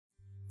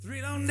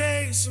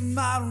say some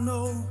I don't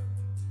know.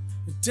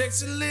 It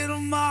takes a little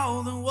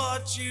more than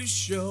what you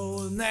show,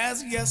 and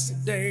that's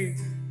yesterday.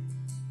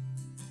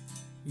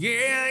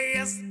 Yeah,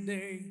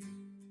 yesterday.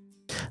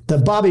 The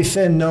Bobby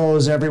Finn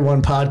Knows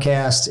Everyone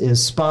podcast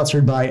is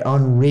sponsored by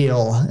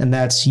Unreal, and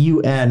that's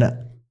UNRL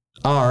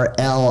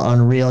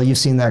Unreal. You've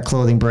seen that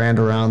clothing brand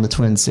around the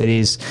Twin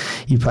Cities.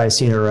 You've probably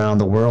seen it around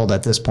the world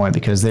at this point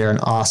because they're an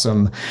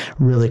awesome,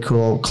 really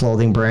cool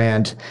clothing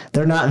brand.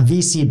 They're not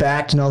VC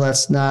backed. No,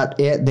 that's not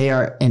it. They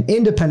are an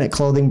independent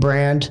clothing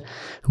brand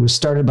who was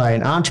started by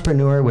an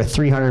entrepreneur with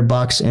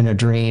 $300 in a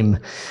dream.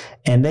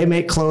 And they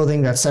make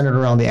clothing that's centered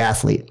around the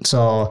athlete.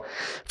 So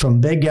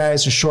from big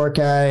guys to short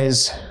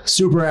guys,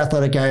 super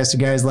athletic guys to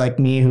guys like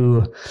me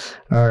who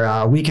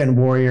are weekend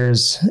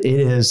warriors, it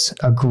is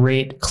a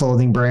great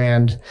clothing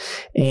brand.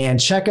 And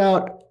check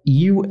out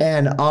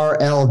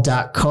unrl.co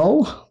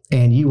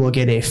and you will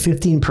get a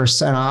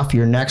 15% off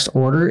your next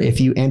order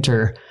if you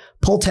enter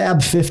pull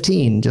tab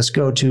 15. Just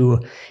go to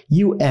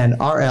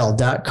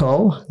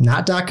unrl.co,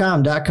 not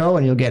 .com, .co,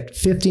 and you'll get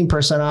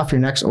 15% off your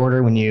next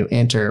order when you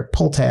enter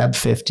pull tab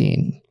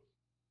 15.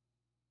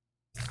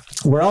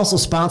 We're also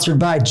sponsored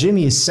by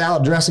Jimmy's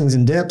Salad Dressings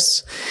and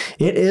Dips.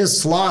 It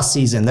is slaw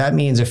season. That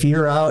means if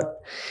you're out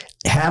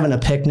having a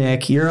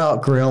picnic, you're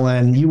out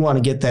grilling, you want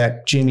to get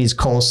that Jimmy's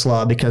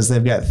coleslaw because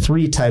they've got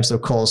 3 types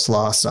of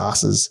coleslaw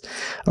sauces.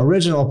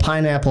 Original,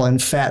 pineapple,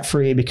 and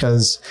fat-free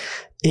because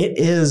it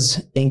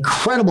is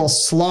incredible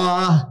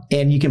slaw,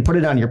 and you can put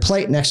it on your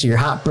plate next to your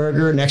hot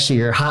burger, next to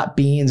your hot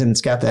beans, and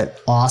it's got that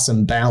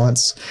awesome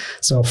balance.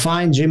 So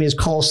find Jimmy's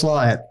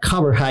Coleslaw at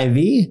Cover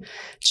Hy-Vee.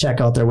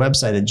 Check out their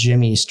website at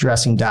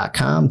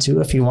jimmysdressing.com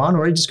too if you want,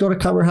 or you just go to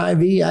Cover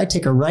Hy-Vee. I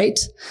take a right.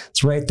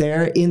 It's right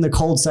there in the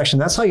cold section.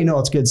 That's how you know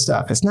it's good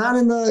stuff. It's not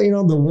in the,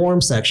 the warm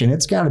section.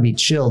 It's got to be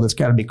chilled. It's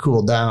got to be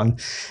cooled down.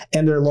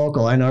 And they're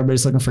local. I know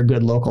everybody's looking for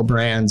good local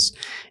brands.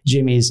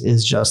 Jimmy's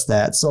is just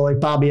that. So like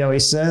Bobby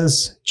always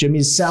says,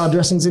 Jimmy's Salad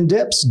Dressings and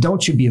Dips.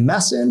 Don't you be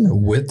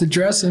messing with the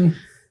dressing.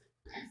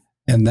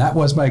 And that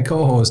was my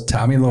co-host,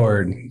 Tommy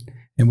Lord.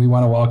 And we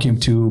want to welcome you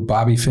to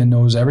Bobby Finn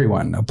Knows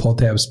Everyone, a Pull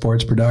Tab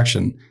Sports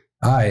production.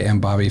 I am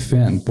Bobby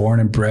Finn, born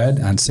and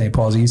bred on St.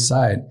 Paul's East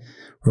Side,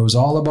 where it was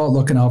all about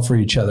looking out for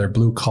each other,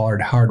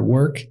 blue-collared hard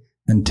work,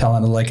 and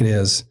telling it like it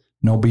is,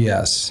 no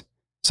BS.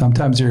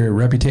 Sometimes your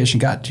reputation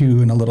got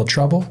you in a little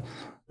trouble,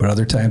 but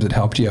other times it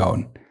helped you out.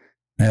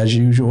 As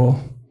usual,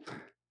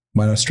 I'm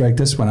going to strike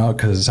this one out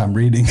because I'm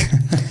reading.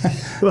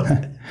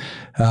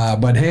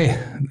 But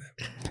hey,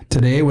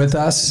 today with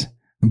us,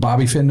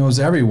 Bobby Finn Knows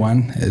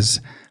Everyone, is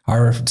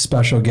our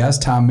special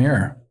guest, Tom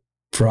Maher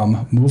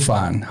from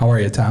MUFON. How are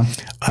you, Tom?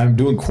 I'm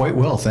doing quite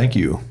well, thank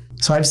you.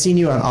 So I've seen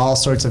you on all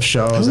sorts of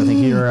shows. I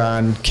think you were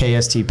on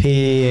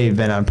KSTP, you've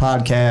been on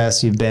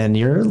podcasts,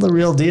 you're the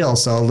real deal.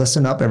 So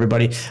listen up,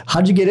 everybody.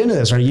 How'd you get into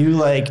this? Are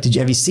you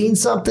have you seen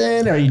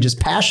something? Are you just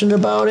passionate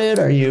about it?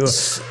 How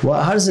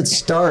does it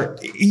start?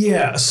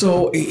 Yeah,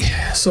 so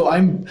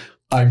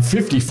I'm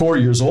 54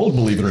 years old,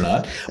 believe it or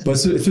not. But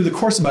through the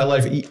course of my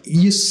life,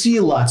 you see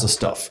lots of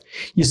stuff.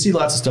 You see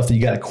lots of stuff that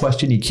you got to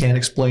question, you can't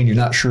explain, you're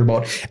not sure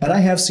about. And I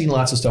have seen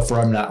lots of stuff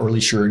where I'm not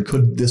really sure. And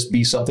could this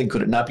be something?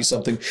 Could it not be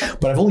something?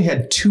 But I've only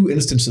had 2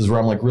 instances where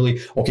I'm like, really,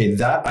 okay,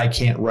 that I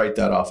can't write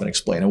that off and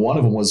explain. And one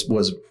of them was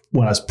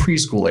when I was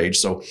preschool age.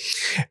 So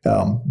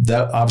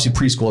that obviously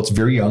preschool, it's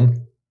very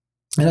young.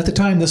 And at the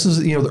time, this is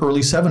the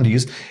early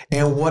 70s,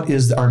 and what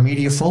is our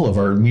media full of?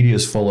 Our media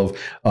is full of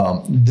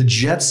the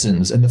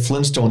Jetsons and the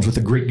Flintstones with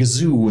the Great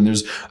Gazoo, and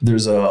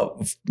there's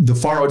the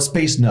Far Out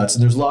Space Nuts,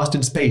 and there's Lost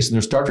in Space, and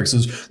there's Star Trek. So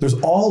there's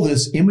all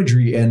this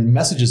imagery and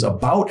messages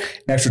about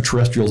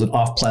extraterrestrials and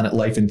off-planet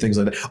life and things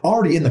like that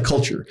already in the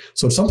culture.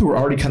 So it's something we're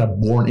already kind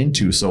of born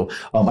into. So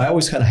I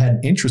always kind of had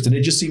an interest, and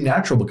it just seemed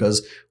natural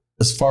because,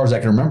 as far as I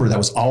can remember, that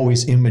was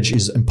always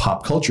images in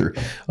pop culture.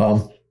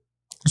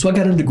 So I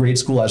got into grade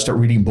school. I started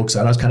reading books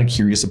and I was kind of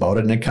curious about it,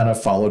 and it kind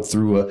of followed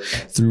through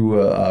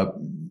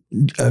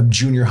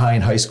junior high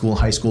and high school.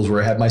 High schools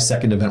where I had my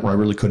second event where I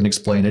really couldn't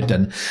explain it,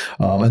 and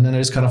then I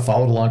just kind of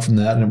followed along from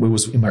that. And it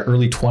was in my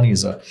early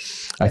 20s.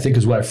 I think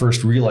is when I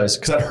first realized,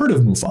 because I'd heard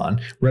of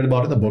MUFON, read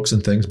about it in the books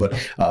and things, but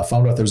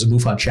found out there was a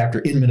MUFON chapter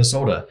in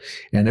Minnesota.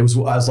 And I was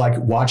like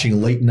watching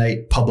late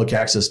night public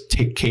access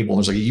cable.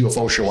 And there's like a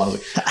UFO show on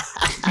it.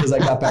 Because I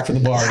got back from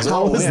the bar.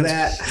 How was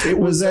that?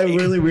 Was that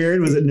really weird?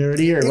 Was it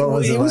nerdy or what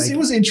was it like? It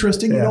was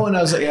interesting, and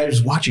I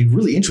was watching,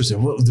 really interested.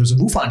 There's a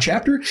MUFON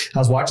chapter. I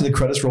was watching the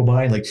credits roll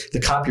by, and like the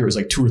copyright was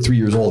like 2 or 3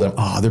 years old.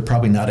 And they're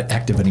probably not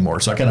active anymore.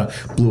 So I kind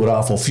of blew it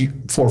off. Well,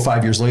 4 or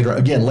 5 years later,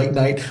 again, late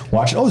night,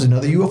 watching, there's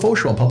another UFO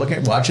show on public.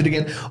 Watch it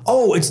again.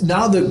 It's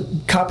now the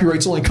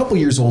copyright's only a couple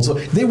years old. So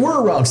they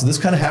were around. So this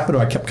kind of happened.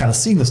 I kept kind of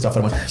seeing this stuff.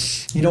 And I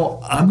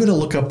went, I'm going to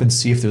look up and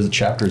see if there's a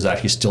chapter is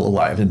actually still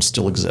alive and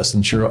still exists.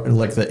 And sure,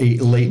 like the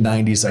late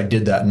 90s, I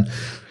did that, and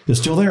it's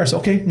still there. So,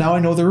 okay, now I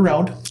know they're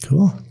around.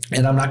 Cool.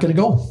 And I'm not going to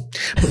go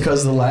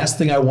because the last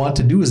thing I want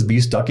to do is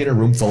be stuck in a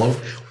room full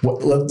of,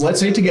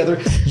 let's say it together,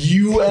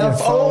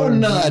 UFO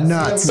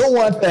nuts. Don't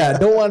want that.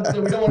 We don't want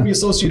to be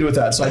associated with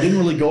that. So I didn't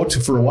really go to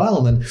for a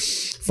while. And then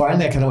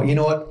finally I kind of went, you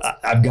know what?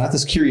 I've got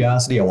this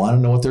curiosity. I want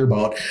to know what they're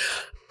about.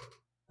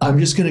 I'm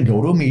just going to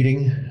go to a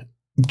meeting,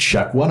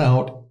 check one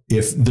out.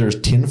 If there's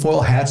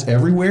tinfoil hats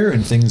everywhere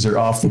and things are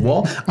off the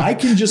wall, I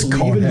can just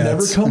leave and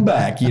never come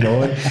back, you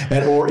know.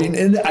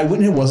 And I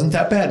wouldn't. It wasn't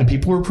that bad, and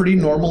people were pretty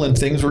normal, and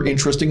things were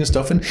interesting and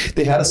stuff. And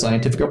they had a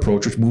scientific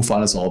approach, which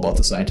MUFON is all about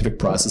the scientific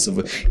process of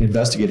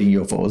investigating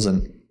UFOs.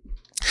 And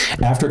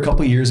after a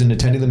couple of years in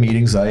attending the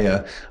meetings,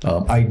 I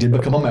did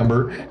become a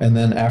member, and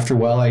then after a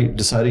while, I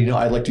decided,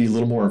 I'd like to be a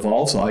little more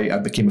involved. So I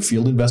became a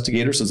field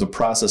investigator. So it's a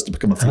process to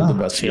become a field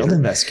investigator. Field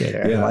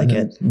investigator, I like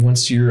it.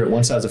 Once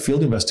I was a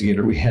field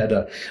investigator, we had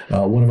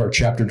one of our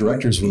chapter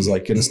directors was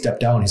like going to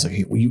step down. He's like,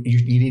 hey,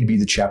 you need to be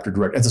the chapter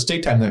director. At the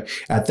state time,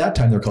 at that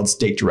time they're called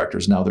state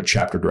directors. Now they're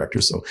chapter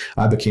directors. So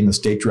I became the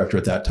state director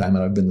at that time,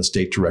 and I've been the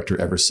state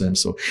director ever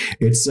since. So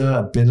it's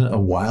been a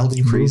wild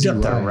and crazy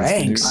ride. The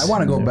ranks. I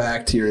want to go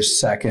back to your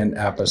second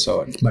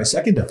episode. My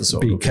second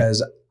episode.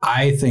 Because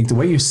I think the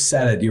way you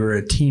said it, you were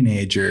a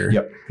teenager.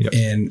 Yep.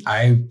 And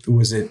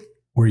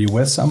were you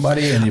with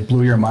somebody and you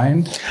blew your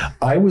mind?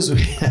 I was.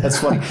 That's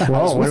funny.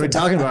 Whoa, what are we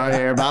talking about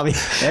here, Bobby?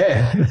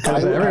 Hey,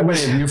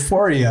 everybody in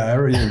euphoria,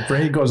 your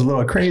brain goes a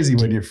little crazy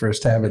when you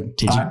first have it.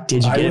 Did you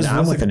get it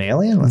on with an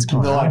alien? What's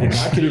going on? No, I did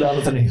not get it on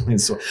with an alien.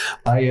 So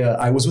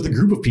I was with a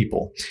group of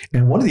people.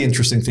 And one of the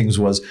interesting things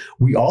was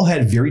we all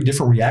had very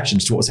different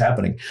reactions to what was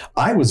happening.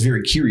 I was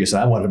very curious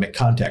and I wanted to make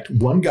contact.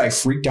 One guy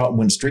freaked out and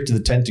went straight to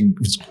the tent and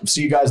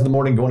see you guys in the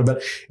morning, going to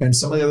bed. And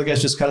some of the other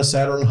guys just kind of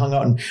sat around and hung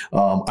out. And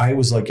I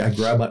was like, I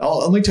grabbed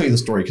let me tell you the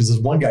story, because this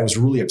one guy was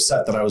really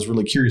upset that I was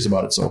really curious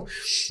about it. So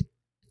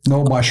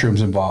no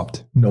mushrooms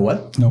involved. No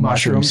what? No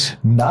mushrooms?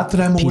 Not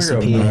that I'm aware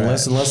of,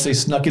 unless they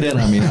snuck it in.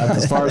 I mean,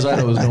 as far as I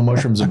know, there's no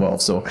mushrooms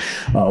involved. So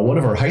one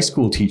of our high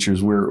school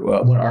teachers, one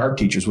of our art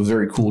teachers, was a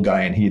very cool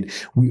guy, and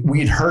we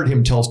had heard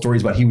him tell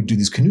stories about he would do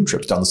these canoe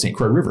trips down the St.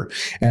 Croix River.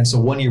 And so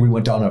one year we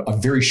went down a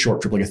very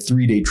short trip, like a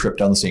 3-day trip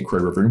down the St. Croix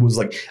River. And it was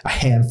like a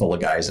handful of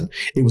guys, and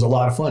it was a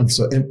lot of fun.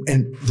 So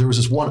and there was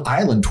this one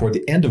island toward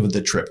the end of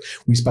the trip.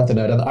 We spent the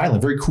night on the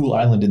island, very cool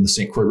island in the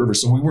St. Croix River.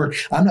 So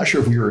I'm not sure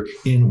if we were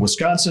in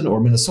Wisconsin or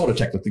Minnesota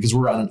technically, because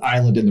we're on an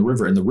island in the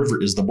river, and the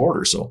river is the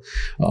border. So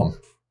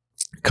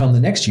come the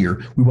next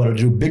year, we wanted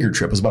to do a bigger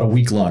trip. It was about a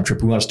week-long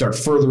trip. We want to start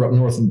further up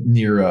north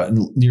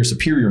near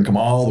Superior and come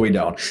all the way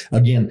down.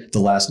 Again, the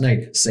last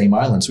night, same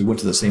island. So we went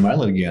to the same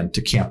island again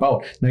to camp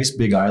out. Nice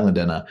big island.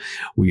 And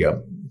we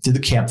did the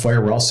campfire.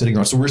 We're all sitting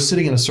around. So we're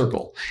sitting in a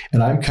circle.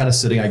 And I'm kind of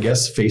sitting, I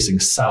guess, facing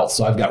south.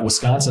 So I've got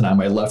Wisconsin on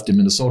my left and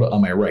Minnesota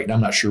on my right. And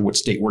I'm not sure what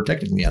state we're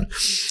technically in.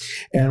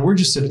 And we're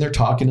just sitting there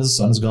talking as the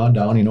sun's gone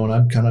down, and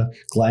I'm kind of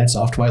glance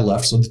off to my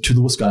left, so to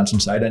the Wisconsin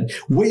side. And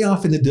way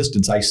off in the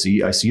distance, I see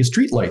a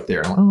street light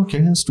there. I'm like, oh,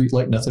 okay, street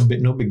light,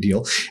 no big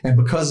deal. And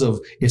because of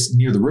it's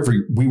near the river,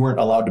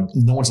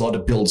 no one's allowed to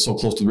build so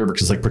close to the river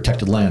because it's like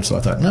protected land. So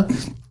I thought, no.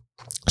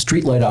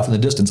 Street light off in the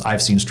distance.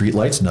 I've seen street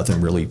lights,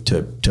 nothing really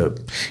to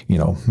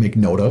make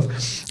note of.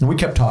 And we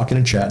kept talking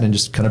and chatting and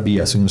just kind of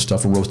BSing and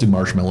stuff, and roasted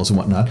marshmallows and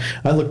whatnot.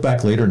 I look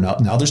back later, now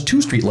there's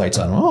 2 street lights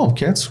on. Oh,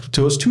 okay, it's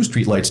 2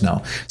 street lights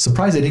now.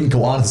 Surprised they didn't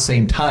go on at the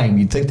same time.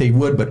 You'd think they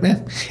would, but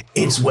man,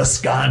 it's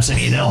Wisconsin.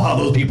 You know how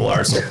those people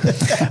are. So,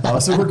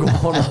 so we're going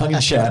along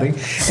and chatting,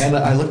 and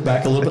I look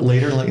back a little bit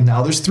later, and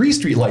now there's 3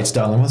 street lights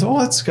down. And I thought,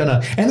 that's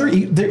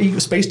and they're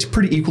spaced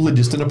pretty equally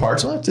distant apart,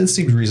 so it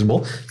seems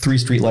reasonable. 3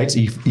 street lights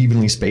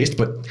evenly spaced,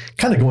 but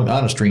kind of going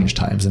on at strange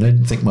times, and I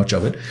didn't think much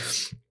of it.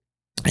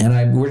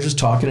 And we're just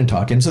talking and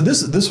talking. So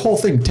this whole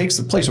thing takes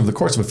place over the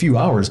course of a few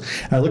hours.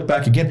 And I look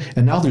back again,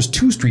 and now there's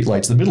 2 street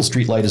lights. The middle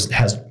street light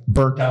has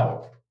burnt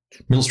out.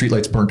 Middle street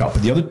light's burnt out,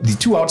 but the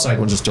 2 outside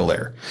ones are still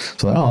there.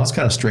 So that's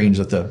kind of strange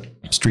that the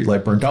street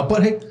light burnt out.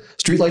 But hey,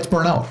 street lights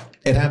burn out.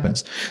 It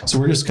happens. So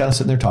we're just kind of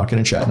sitting there talking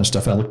and chatting and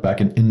stuff. And I look back,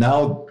 and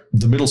now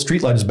the middle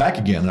street light is back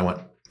again. And I went,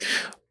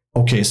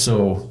 okay,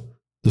 so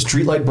the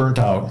street light burnt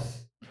out.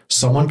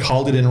 Someone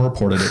called it in and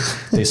reported it.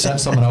 They sent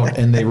someone out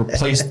and they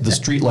replaced the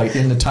street light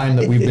in the time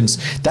that we've been.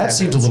 That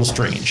seems a little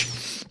strange.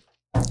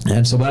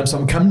 And so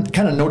I'm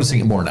kind of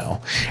noticing it more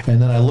now.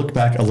 And then I look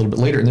back a little bit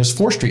later, and there's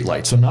 4 street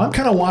lights. So now I'm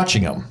kind of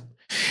watching them.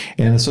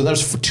 And so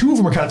there's 2 of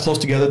them are kind of close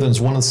together. Then there's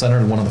one in the center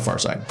and one on the far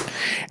side.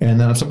 And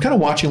then so I'm kind of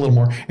watching a little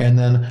more. And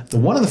then the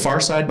one on the far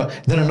side,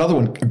 but then another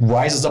one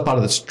rises up out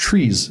of the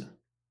trees.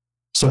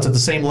 So it's at the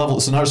same level.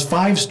 So now there's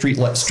 5 street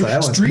lights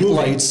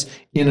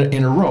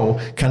in a row,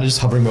 kind of just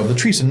hovering above the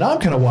trees. And now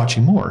I'm kind of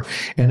watching more.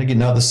 And again,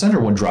 now the center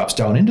one drops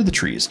down into the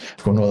trees.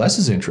 I'm going, well, this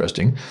is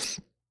interesting.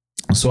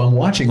 So I'm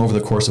watching over the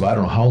course of I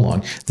don't know how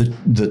long,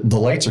 the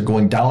lights are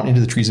going down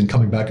into the trees and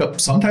coming back up,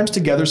 sometimes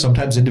together,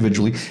 sometimes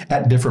individually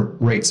at different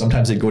rates.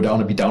 Sometimes they'd go down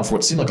and be down for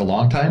what seemed like a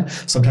long time.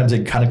 Sometimes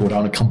they'd kind of go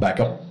down and come back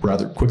up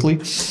rather quickly.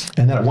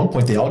 And then at one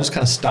point, they all just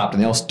kind of stopped,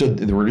 and they all stood.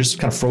 They were just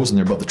kind of frozen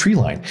there above the tree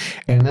line.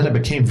 And then it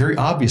became very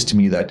obvious to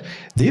me that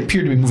they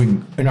appeared to be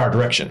moving in our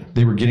direction.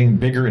 They were getting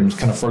bigger and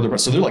kind of further.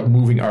 So they're like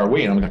moving our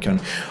way. And I'm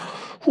like,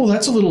 well,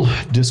 that's a little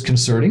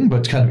disconcerting,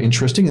 but kind of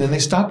interesting. And then they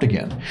stopped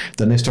again.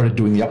 Then they started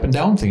doing the up and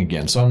down thing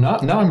again. So now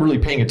I'm really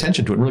paying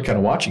attention to it, really kind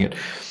of watching it.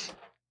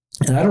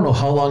 And I don't know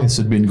how long this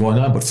had been going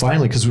on, but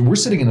finally, because we're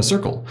sitting in a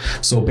circle.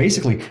 So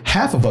basically,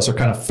 half of us are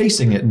kind of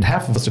facing it and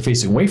half of us are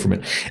facing away from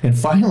it. And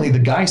finally, the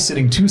guy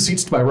sitting 2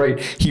 seats to my right,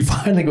 he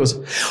finally goes,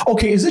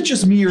 okay, is it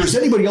just me or is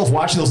anybody else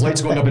watching those lights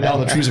going up and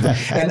down the trees?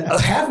 And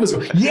half of us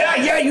go,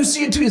 yeah, you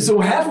see it too. And so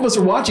half of us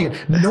are watching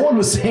it. No one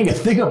was saying a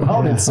thing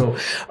about it. So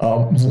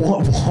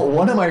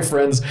one of my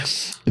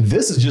friends,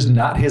 this is just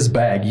not his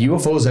bag.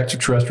 UFOs,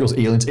 extraterrestrials,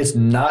 aliens, it's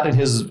not in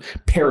his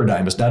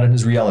paradigm. It's not in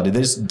his reality.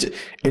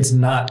 It's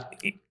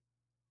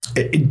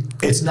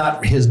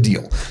not his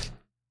deal.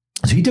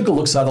 So he took a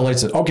look, saw the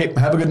lights, said, okay,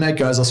 have a good night,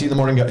 guys. I'll see you in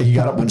the morning. He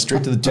got up, went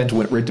straight to the tent,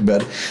 went right to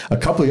bed. A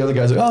couple of the other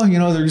guys,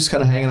 they're just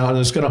kind of hanging out and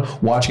just kind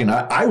of watching. And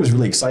I was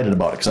really excited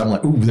about it because I'm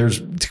like,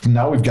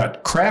 now we've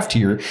got Craft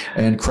here,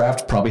 and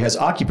Craft probably has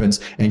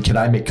occupants, and can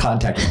I make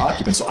contact with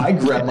occupants? So I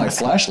grab my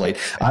flashlight.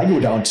 I go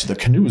down to the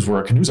canoes where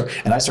our canoes are,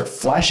 and I start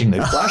flashing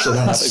the flashlight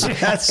on.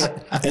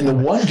 And the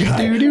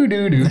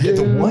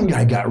one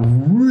guy got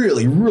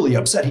really, really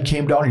upset. He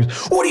came down and he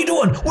goes, what are you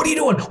doing? What are you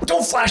doing?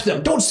 Don't flash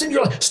them. Don't send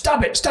your light.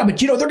 Stop it.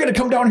 They're going to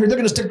come down here. They're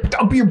going to stick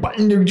up your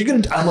button.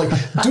 I'm like,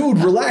 dude,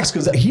 relax,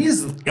 because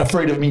he's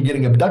afraid of me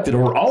getting abducted,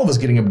 or all of us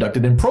getting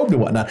abducted and probed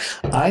and whatnot.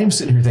 I'm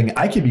sitting here thinking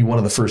I could be one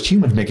of the first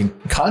humans making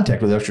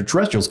contact with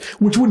extraterrestrials,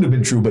 which wouldn't have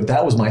been true, but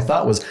that was my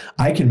thought, was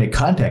I can make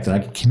contact and I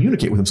can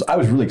communicate with them. So I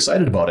was really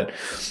excited about it.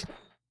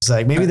 It's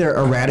like maybe they're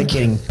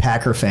eradicating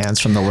Packer fans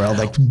from the world,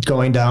 like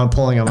going down,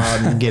 pulling them out,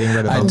 and getting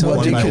rid of them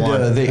one by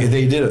one.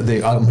 They did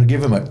it. I'm going to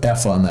give them an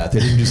F on that. They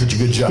didn't do such a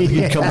good job.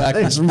 They come back.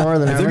 It's more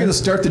than if they're going to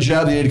start the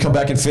job, they need to come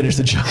back and finish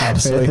the job.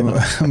 So,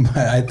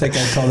 I think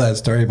I told that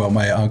story about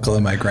my uncle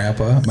and my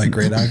grandpa, my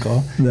great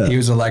uncle. Yeah. He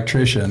was an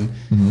electrician,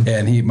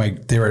 and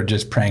they were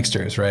just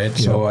pranksters, right? Yep.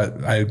 So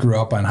I grew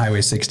up on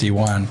Highway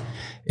 61,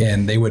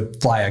 and they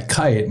would fly a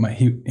kite.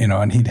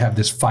 And he'd have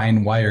this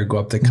fine wire go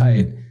up the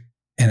kite.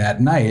 And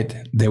at night,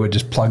 they would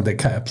just plug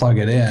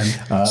it in.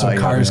 So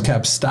cars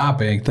kept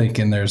stopping,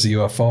 thinking there's a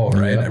UFO,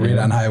 right? Right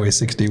on Highway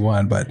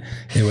 61, but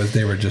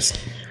they were just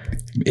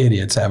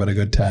idiots having a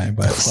good time.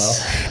 But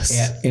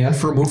and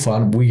for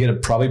MUFON, we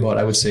get probably about,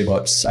 I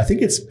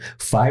think it's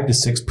 5 to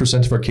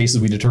 6% of our cases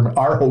we determine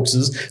are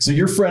hoaxes. So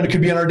your friend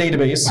could be on our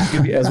database,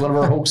 could be as one of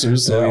our hoaxers.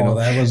 So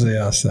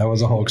that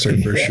was a hoaxer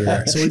for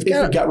sure. So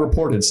it got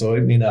reported, so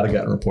it may not have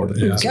gotten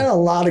reported. We've got a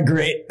lot of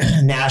great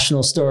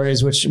national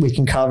stories which we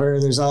can cover.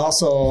 There's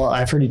also,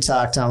 I've heard you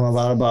talk, Tom, a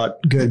lot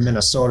about good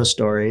Minnesota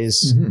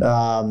stories.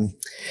 Mm-hmm.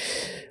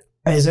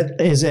 Is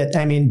it,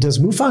 I mean, does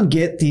MUFON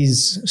get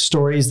these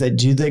stories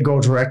do they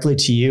go directly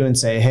to you and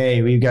say,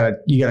 hey, you got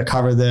to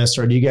cover this,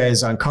 or do you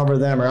guys uncover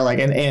them, or like,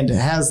 and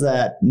has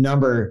that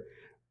number,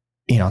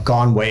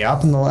 gone way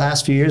up in the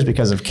last few years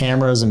because of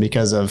cameras and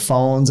because of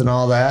phones and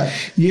all that?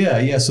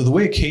 Yeah. So the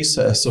way a case,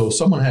 so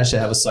someone has to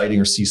have a sighting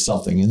or see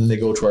something, and then they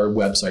go to our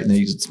website and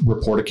they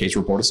report a case,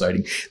 report a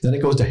sighting. Then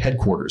it goes to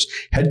headquarters.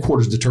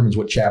 Headquarters determines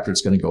what chapter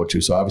it's going to go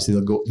to. So obviously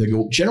they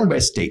go generally by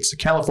states. So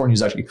California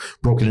is actually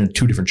broken into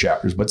 2 different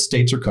chapters, but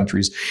states or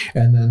countries.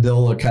 And then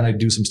they'll kind of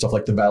do some stuff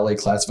like the valet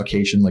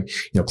classification, like,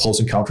 close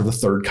encounter of the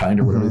third kind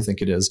or whatever they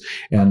think it is.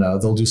 And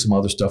they'll do some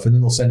other stuff, and then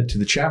they'll send it to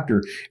the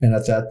chapter. And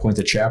at that point,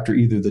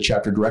 either the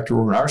chapter director,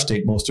 or in our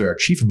state, most of our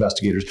chief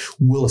investigators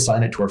will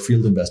assign it to our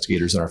field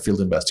investigators, and our field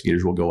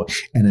investigators will go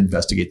and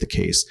investigate the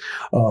case.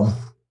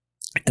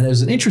 And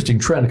there's an interesting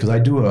trend, because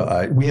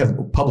we have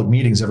public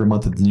meetings every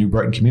month at the New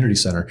Brighton Community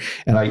Center,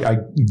 and I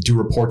do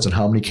reports on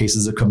how many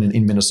cases have come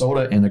in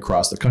Minnesota and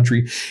across the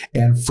country.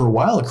 And for a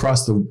while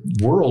across the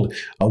world,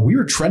 we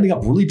were trending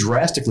up really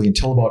drastically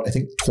until about, I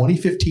think,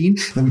 2015.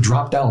 Then we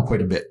dropped down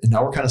quite a bit, and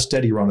now we're kind of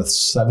steady around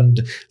 7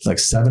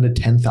 to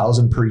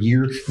 10,000 per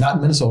year, not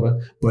in Minnesota,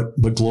 but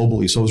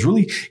globally. So it was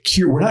really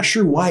curious. We're not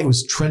sure why it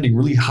was trending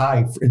really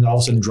high and then all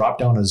of a sudden dropped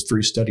down as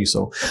very steady.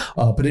 So,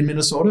 but in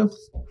Minnesota,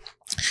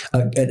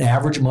 an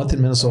average month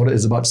in Minnesota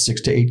is about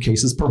 6 to 8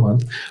 cases per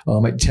month.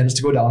 It tends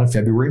to go down in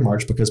February,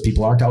 March, because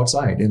people aren't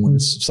outside. And when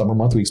it's summer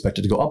month, we expect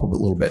it to go up a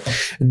little bit.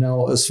 And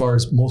now, as far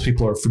as most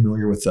people are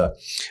familiar with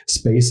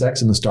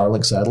SpaceX and the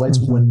Starlink satellites,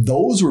 when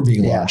those were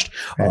being launched,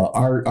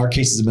 our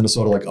cases in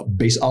Minnesota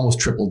almost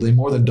tripled. They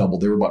more than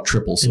doubled. They were about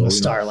triple. So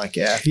Starlink,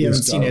 if you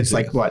haven't seen it, it's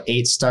like what,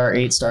 8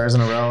 stars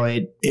in a row.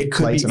 It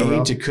could be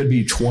 8. It could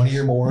be 20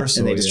 or more.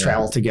 And they just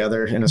travel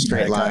together in a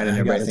straight line, and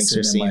everybody thinks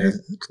they're seeing it.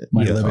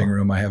 My living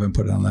room, I haven't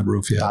put it on that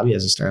roof yet. Bobby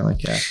has a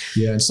Starlink,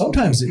 yeah. And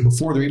sometimes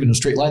before they're even in a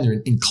straight line,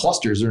 they're in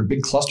clusters. They're in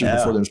big clusters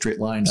before they're in a straight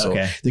line. So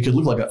they could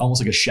look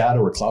almost like a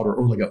shadow or a cloud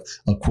or like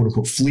a quote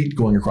unquote fleet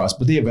going across.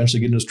 But they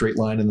eventually get in a straight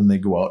line, and then they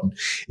go out. And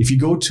if you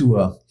go to,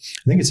 I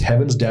think it's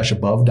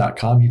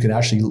heavens-above.com, you can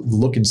actually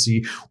look and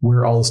see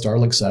where all the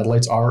Starlink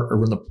satellites are,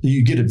 or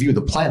you get a view of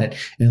the planet,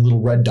 and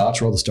little red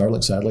dots where all the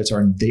Starlink satellites are,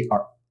 and they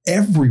are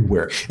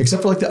everywhere,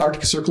 except for like the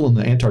Arctic Circle and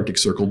the Antarctic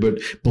Circle. But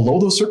below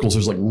those circles,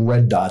 there's like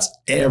red dots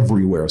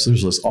everywhere. So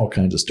there's just all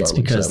kinds of Starlink.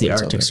 Because the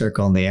Arctic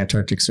Circle and the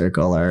Antarctic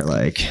Circle are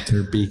like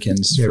they're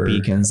beacons. They're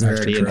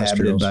already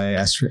inhabited by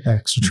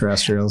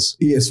extraterrestrials.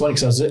 Yeah, it's funny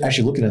because I was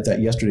actually looking at that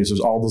yesterday. So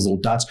there's all those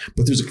little dots,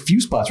 but there's a few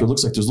spots where it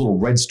looks like there's little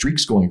red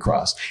streaks going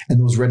across, and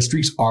those red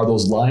streaks are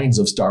those lines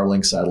of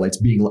Starlink satellites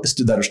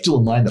that are still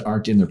in line that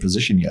aren't in their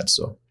position yet.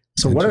 So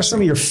what are some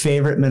of your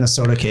favorite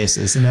Minnesota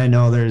cases? And I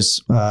know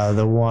there's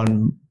the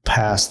one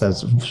past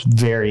that's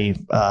very,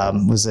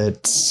 was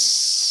it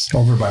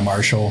over by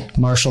Marshall,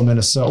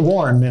 Minnesota,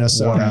 Warren,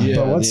 Minnesota. Warren, yeah,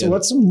 but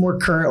what's some more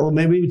current? Well,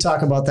 maybe we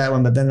talk about that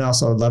one, but then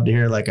also I'd love to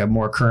hear like a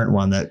more current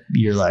one that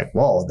you're like,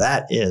 whoa,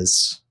 that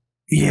is.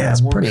 Yeah,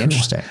 it's pretty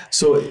interesting.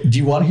 So do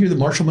you want to hear the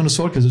Marshall,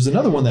 Minnesota? Because there's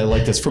another one that I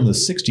like that's from the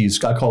 60s,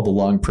 got called the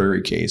Long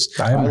Prairie case.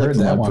 I haven't heard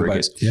that one,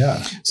 but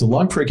yeah. So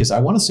Long Prairie case, I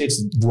want to say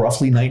it's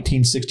roughly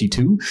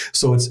 1962.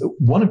 So it's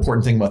one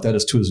important thing about that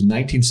is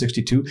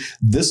 1962.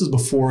 This is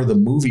before the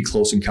movie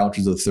Close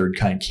Encounters of the Third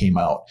Kind came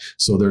out.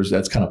 So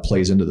that's kind of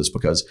plays into this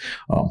because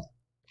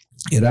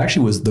it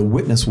actually was, the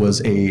witness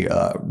was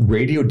a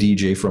radio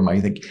DJ from,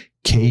 I think,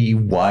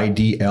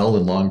 KYDL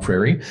in Long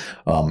Prairie.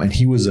 And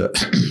he was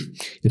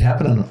it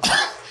happened on,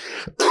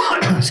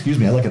 excuse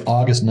me, like an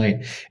August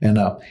night. And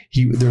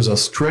there's a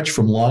stretch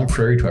from Long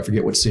Prairie to, I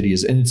forget what city it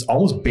is. And it's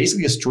almost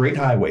basically a straight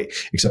highway,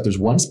 except there's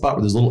one spot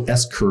where there's a little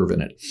S curve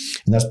in it.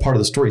 And that's part of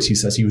the story. He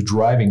says he was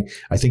driving,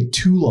 I think,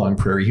 to Long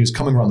Prairie. He was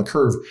coming around the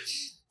curve.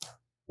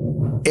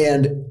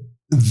 And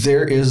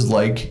there is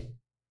like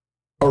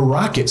a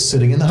rocket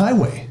sitting in the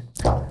highway.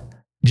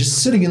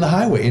 Just sitting in the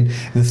highway. And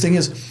the thing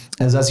is,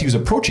 as he was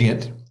approaching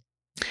it,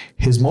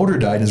 his motor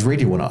died and his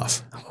radio went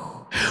off,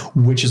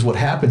 which is what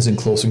happens in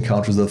Close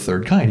Encounters of the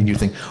Third Kind. And you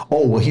think,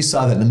 oh, well, he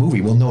saw that in the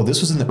movie. Well, no, this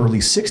was in the early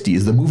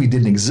 60s. The movie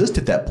didn't exist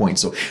at that point.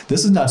 So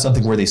this is not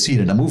something where they see it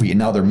in a movie and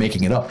now they're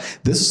making it up.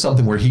 This is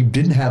something where he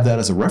didn't have that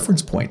as a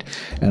reference point.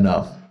 And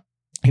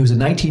he was a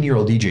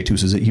 19-year-old DJ too,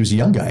 so he was a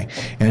young guy.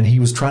 And he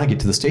was trying to get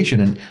to the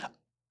station. And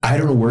I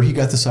don't know where he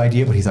got this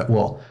idea, but he thought,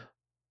 well,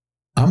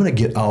 I'm going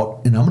to get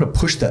out and I'm going to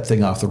push that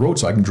thing off the road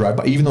so I can drive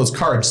by. Even though his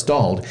car had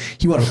stalled,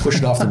 he wanted to push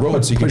it off the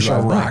road so he could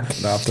drive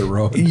by. Off the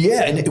road.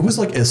 Yeah, and it was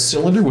like a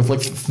cylinder with like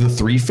the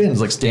three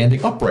fins, like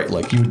standing upright,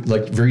 like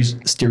very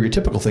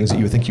stereotypical things that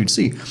you would think you'd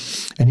see.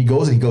 And he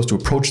goes to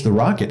approach the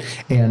rocket,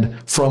 and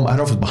from, I don't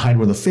know if it was behind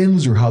one of the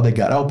fins or how they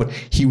got out, but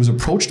he was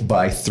approached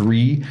by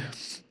three,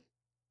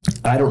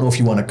 I don't know if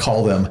you want to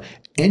call them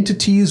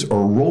entities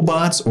or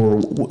robots,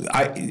 or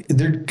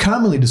they're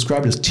commonly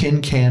described as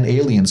tin can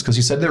aliens, because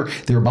he said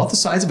they're about the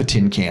size of a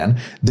tin can.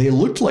 They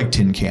looked like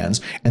tin cans,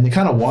 and they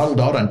kind of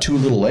waddled out on two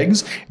little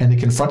legs, and they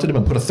confronted him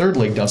and put a third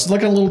leg down. So it's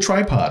like a little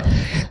tripod.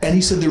 And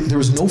he said there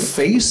was no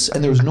face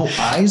and there was no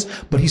eyes,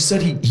 but he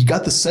said he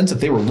got the sense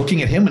that they were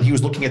looking at him and he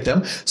was looking at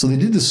them. So they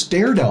did the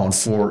stare down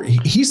for,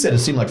 he said it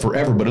seemed like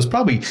forever, but it was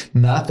probably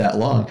not that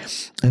long.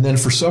 And then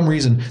for some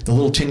reason, the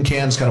little tin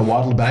cans kind of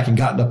waddled back and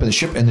got up in the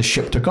ship, and the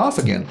ship took off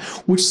again,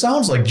 which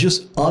sounds like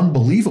just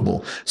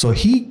unbelievable. So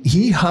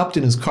he hopped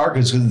in his car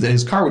because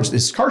his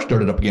car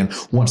started up again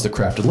once the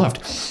craft had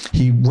left.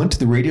 He went to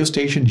the radio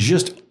station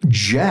just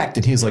jacked,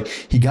 and he's like,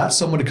 he got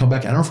someone to come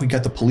back. I don't know if we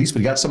got the police, but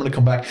he got someone to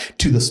come back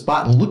to the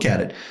spot and look at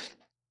it.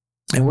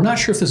 And we're not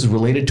sure if this is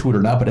related to it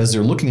or not, but as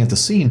they're looking at the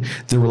scene,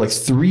 there were like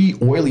three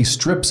oily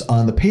strips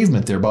on the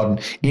pavement there, about an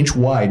inch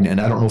wide. And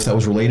I don't know if that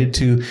was related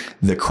to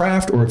the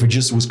craft or if it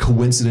just was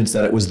coincidence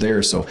that it was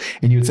there. So,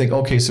 and you'd think,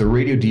 okay, so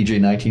radio DJ,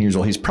 19 years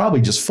old, he's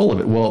probably just full of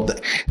it. Well,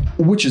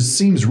 which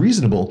seems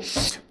reasonable.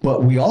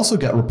 But we also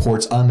got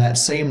reports on that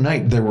same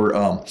night. There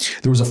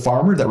was a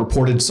farmer that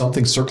reported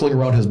something circling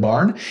around his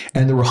barn,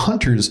 and there were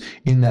hunters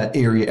in that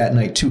area at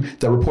night too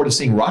that reported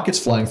seeing rockets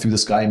flying through the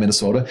sky in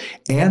Minnesota.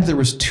 And there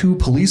was two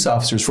police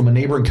officers from a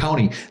neighboring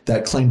county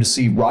that claimed to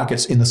see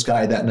rockets in the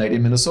sky that night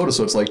in Minnesota.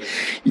 So it's like,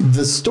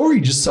 the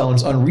story just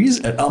sounds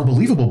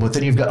unbelievable, but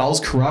then you've got all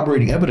this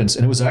corroborating evidence,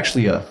 and it was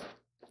actually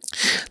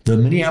the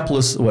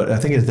Minneapolis, what I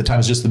think at the time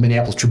was just the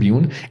Minneapolis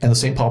Tribune and the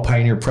St. Paul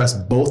Pioneer Press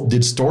both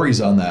did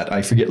stories on that.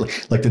 I forget,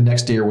 like the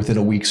next day or within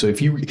a week. So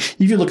if you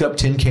look up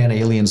Tin Can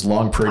Aliens,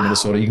 Long Prairie,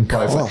 Minnesota, you can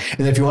probably find.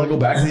 And if you want to go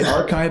back to the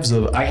archives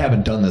of, I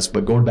haven't done this,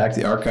 but going back to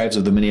the archives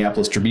of the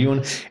Minneapolis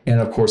Tribune and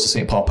of course the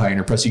St. Paul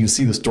Pioneer Press, you can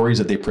see the stories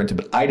that they printed.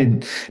 But I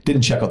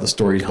didn't check out the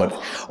stories. But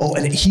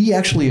and he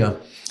actually.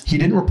 He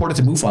didn't report it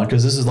to MUFON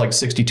because this is like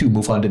 62.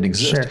 MUFON didn't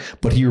exist. Sure.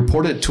 But he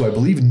reported it to, I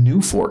believe,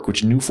 NUFORC,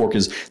 which NUFORC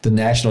is the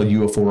National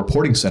UFO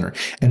Reporting Center.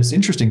 And it's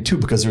interesting, too,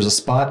 because there's a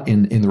spot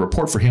in the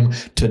report for him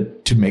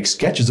to make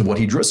sketches of what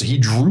he drew. So he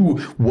drew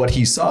what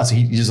he saw. So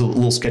he does a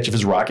little sketch of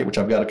his rocket, which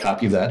I've got a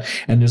copy of that.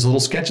 And there's a little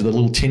sketch of the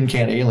little tin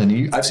can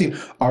alien. I've seen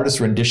artists'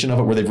 rendition of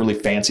it where they've really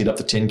fancied up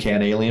the tin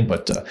can alien,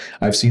 but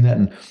I've seen that.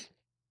 And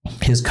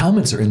his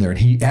comments are in there. And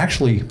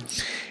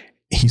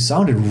he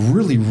sounded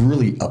really,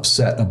 really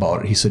upset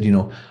about it. He said,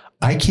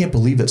 I can't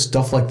believe that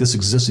stuff like this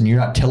exists and you're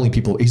not telling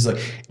people. He's like,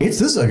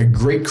 this is like a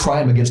great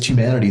crime against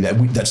humanity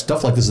that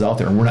stuff like this is out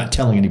there and we're not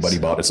telling anybody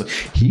about it. So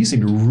he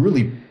seemed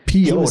really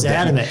He was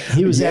adamant.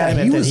 He was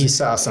adamant that he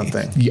saw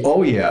something.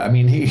 Oh yeah. I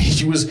mean,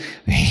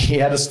 he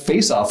had his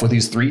face off with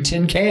these 3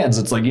 tin cans.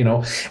 It's like,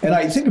 and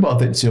I think about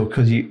that too,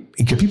 because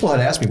people had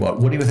asked me about,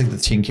 what do you think the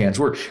tin cans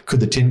were? Could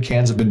the tin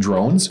cans have been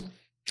drones?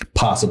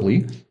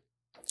 Possibly.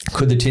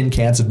 Could the tin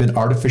cans have been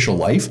artificial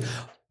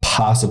life?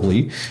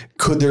 Possibly.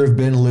 Could there have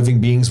been living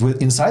beings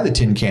inside the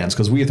tin cans?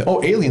 Because we think,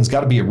 aliens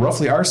got to be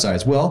roughly our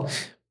size. Well,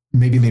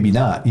 maybe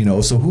not,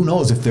 so who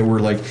knows if there were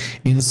like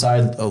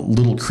inside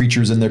little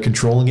creatures in there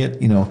controlling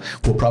it,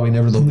 we'll probably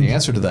never know the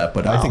answer to that.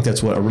 But I think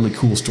that's what a really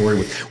cool story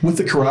with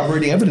the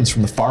corroborating evidence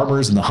from the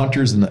farmers and the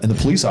hunters and the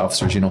police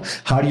officers.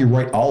 How do you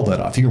write all that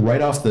off? You can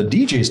write off the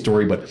DJ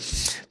story, but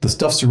the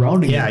stuff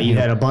surrounding it. You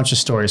had a bunch of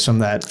stories from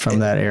that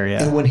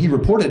area. And when he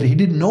reported it, he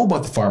didn't know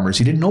about the farmers.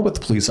 He didn't know about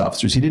the police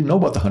officers. He didn't know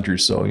about the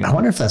hunters. So I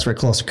wonder if that's where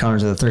Close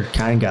Encounters of the Third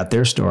Kind got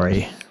their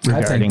story.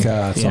 I think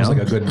it sounds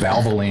like a good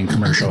Valvoline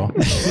commercial.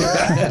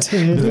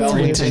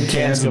 The tin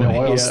cans and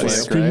oil slick.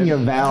 Speaking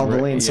of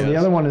Valvoline, so the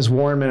other one is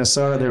Warren,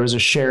 Minnesota. There was a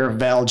Sheriff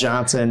Val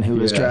Johnson who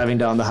was driving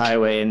down the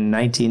highway in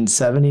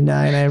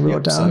 1979. I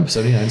wrote down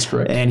 79 is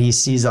correct. And he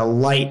sees a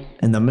light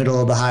in the middle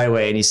of the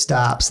highway, and he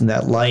stops, and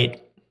that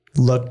light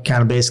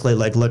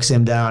looks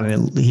him down,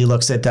 and he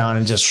looks it down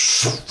and just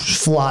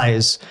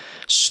flies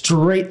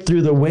straight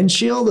through the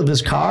windshield of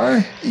his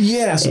car.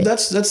 Yeah, so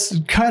that's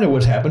kind of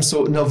what happened.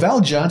 So now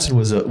Val Johnson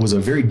was a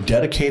very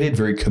dedicated,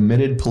 very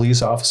committed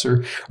police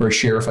officer, or a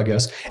sheriff, I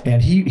guess,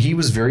 and he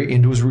was very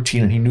into his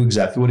routine, and he knew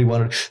exactly what he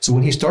wanted. So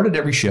when he started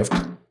every shift,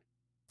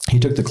 he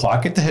took the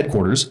clock at the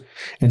headquarters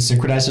and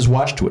synchronized his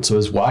watch to it. So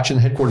his watch in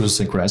the headquarters was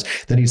synchronized.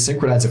 Then he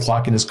synchronized the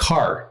clock in his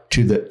car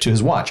to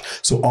his watch.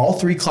 So all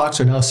 3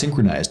 clocks are now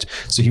synchronized.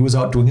 So he was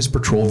out doing his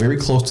patrol very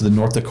close to the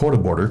North Dakota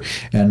border,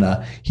 and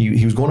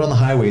he was going on the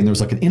highway, and there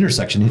was like an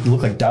intersection. It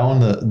looked like down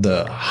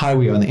the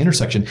highway on the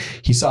intersection,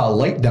 he saw a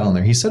light down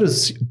there. He said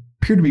it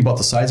appeared to be about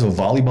the size of a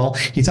volleyball.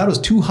 He thought it was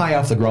too high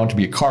off the ground to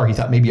be a car. He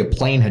thought maybe a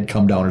plane had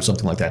come down or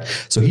something like that.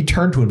 So he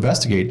turned to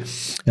investigate,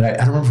 and I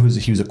don't remember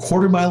if he was a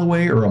quarter mile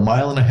away or a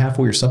mile and a half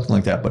away or something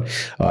like that, but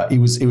it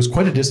was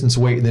quite a distance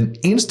away. And then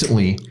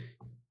instantly,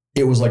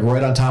 it was like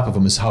right on top of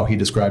him is how he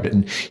described it.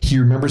 And he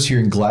remembers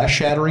hearing glass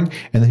shattering,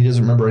 and then he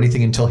doesn't remember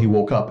anything until he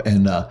woke up.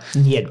 And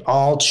he had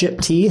all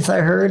chipped teeth, I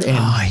heard,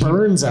 and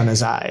burns on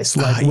his eyes,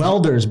 like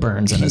welder's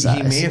burns on his eyes.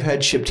 He may have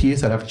had chipped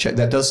teeth. I'd have to check.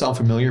 That does sound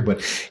familiar,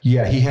 but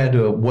yeah, he had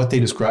what they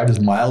described as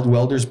mild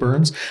welder's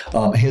burns.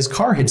 His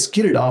car had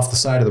skidded off the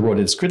side of the road.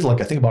 It skidded like,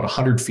 I think, about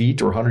 100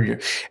 feet or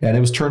 100, and it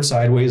was turned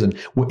sideways. And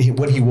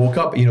when he woke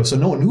up, so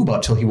no one knew about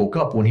it till he woke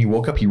up. When he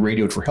woke up, he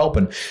radioed for help,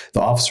 and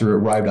the officer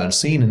arrived on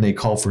scene, and they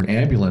called for an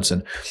ambulance.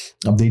 And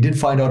they did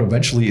find out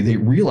eventually, they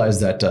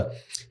realized that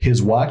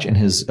his watch and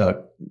his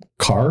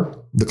car,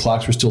 the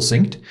clocks were still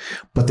synced,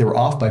 but they were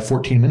off by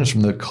 14 minutes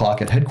from the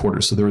clock at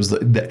headquarters. So there was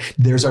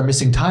there's our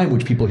missing time,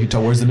 which people,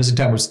 where's the missing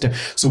time?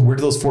 So where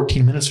do those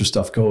 14 minutes of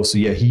stuff go? So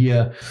yeah,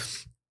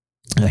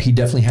 he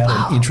definitely had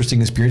an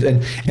interesting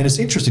experience. And it's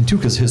interesting too,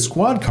 because his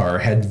squad car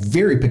had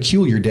very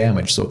peculiar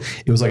damage. So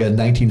it was like a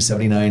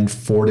 1979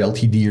 Ford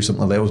LTD or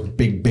something like that. It was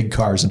big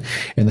cars.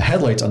 And the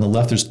headlights on the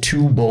left, there's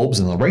 2 bulbs,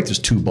 and on the right, there's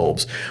 2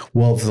 bulbs.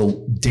 Well,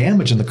 the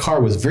damage in the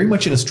car was very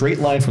much in a straight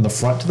line from the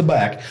front to the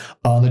back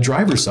on the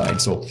driver's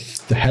side. So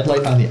the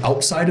headlight on the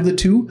outside of the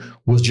 2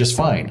 was just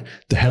fine.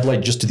 The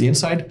headlight just to the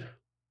inside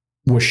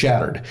was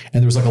shattered,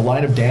 and there was like a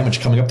line of damage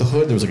coming up the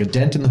hood. There was like a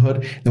dent in the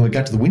hood. Then when we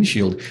got to the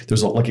windshield,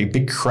 there's like a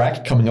big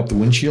crack coming up the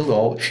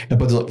windshield. But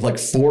there's like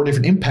 4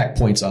 different impact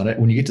points on it.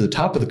 When you get to the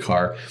top of the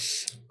car,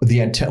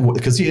 the antenna,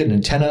 because he had an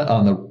antenna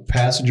on the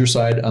passenger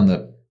side on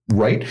the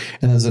right,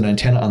 and there's an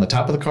antenna on the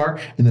top of the car,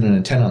 and then an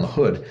antenna on the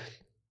hood.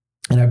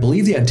 And I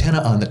believe the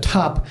antenna on the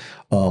top,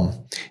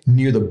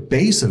 near the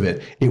base of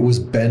it, it was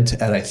bent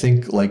at, I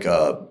think, like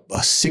a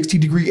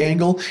 60-degree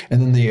angle,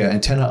 and then the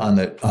antenna on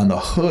the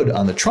hood,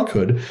 on the trunk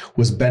hood,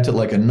 was bent at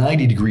like a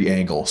 90-degree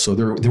angle. So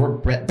they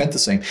weren't bent the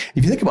same.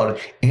 If you think about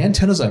it,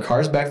 antennas on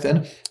cars back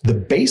then, the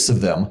base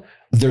of them,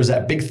 there's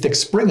that big thick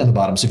spring on the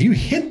bottom. So if you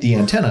hit the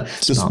antenna,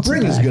 the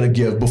spring is going to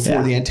give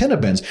before the antenna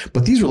bends.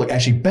 But these were like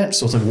actually bent.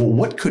 So it's like, well,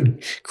 what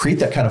could create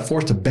that kind of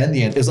force to bend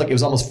the antenna? It's like it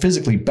was almost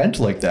physically bent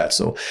like that.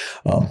 So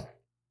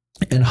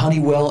and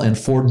Honeywell and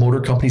Ford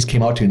Motor Companies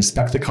came out to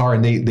inspect the car,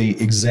 and they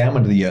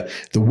examined the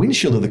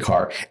windshield of the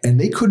car,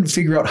 and they couldn't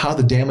figure out how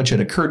the damage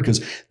had occurred, because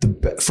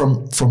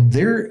from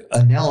their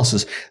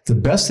analysis, the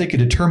best they could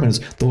determine is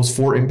those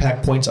 4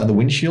 impact points on the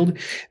windshield.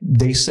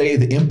 They say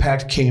the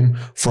impact came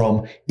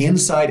from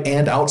inside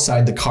and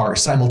outside the car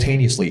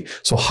simultaneously.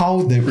 So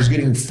how they was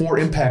getting 4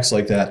 impacts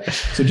like that?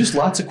 So just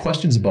lots of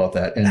questions about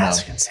that. And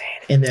that's insane.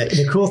 And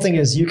the cool thing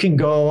is, you can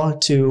go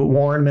to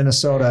Warren,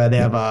 Minnesota.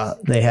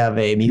 They have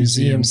a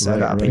museum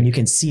set up, and you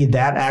can see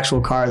that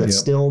actual car that's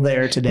still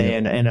there today,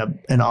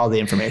 and all the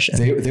information.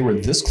 They were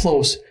this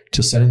close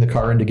to sending the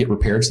car in to get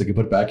repaired, so they could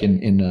put it back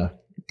in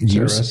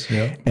use.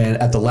 And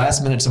at the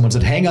last minute, someone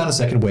said, "Hang on a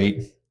second,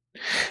 wait."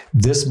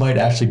 this might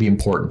actually be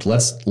important.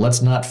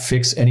 Let's not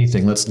fix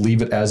anything. Let's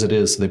leave it as it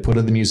is. So they put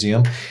it in the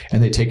museum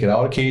and they take it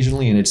out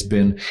occasionally, and it's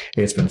been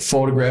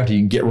photographed. You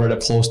can get right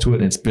up close to it,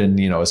 and it's been,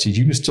 so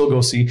you can still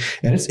go see,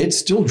 and it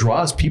still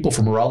draws people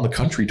from around the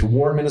country to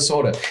Warren,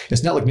 Minnesota.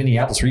 It's not like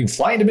Minneapolis where you can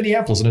fly into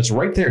Minneapolis and it's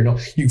right there. No,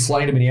 you can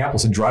fly into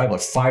Minneapolis and drive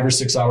like 5 or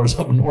 6 hours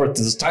up north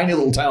to this tiny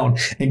little town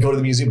and go to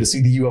the museum to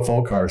see the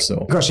UFO car.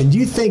 So, question: do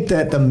you think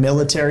that the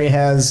military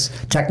has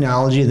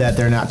technology that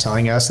they're not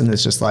telling us, and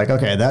it's just like,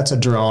 okay, that's a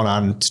drone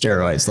on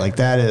steroids? Like,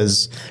 that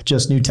is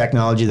just new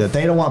technology that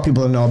they don't want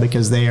people to know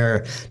because they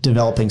are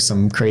developing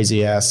some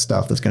crazy ass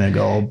stuff that's going to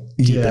go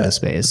deep into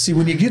space. See,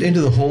 when you get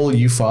into the whole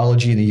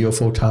ufology and the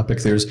UFO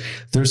topic, there's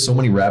so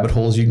many rabbit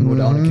holes you can go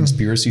down in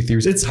conspiracy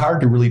theories. It's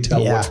hard to really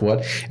tell what's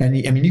what. And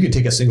I mean, you can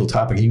take a single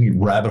topic, you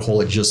can rabbit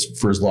hole it just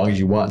for as long as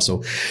you want.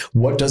 So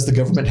what does the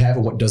government have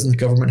and what doesn't the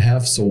government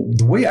have? So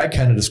the way I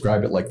kind of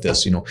describe it like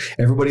this,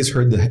 everybody's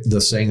heard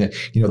the saying that,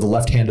 the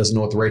left hand doesn't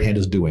know what the right hand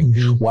is doing.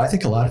 Well, I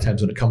think a lot of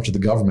times when it comes to the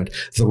government,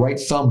 the right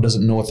thumb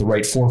doesn't know what the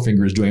right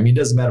forefinger is doing. I mean, it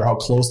doesn't matter how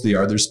close they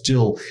are. There's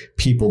still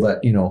people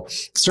that,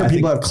 certain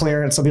people have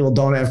clearance, some people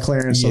don't have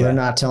clearance, so they're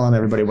not telling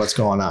everybody what's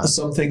going on.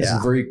 Some things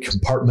are very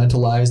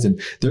compartmentalized,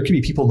 and there can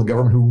be people in the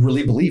government who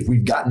really believe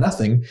we've got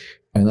nothing.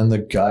 And then the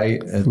guy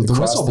at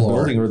the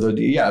building or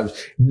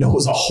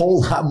knows a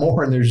whole lot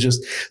more. And there's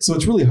so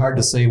it's really hard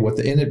to say what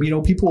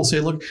people will say,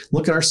 look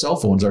at our cell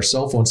phones. Our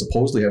cell phones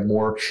supposedly have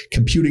more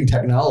computing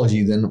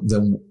technology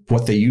than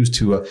what they used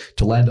to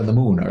land on the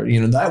moon. Or,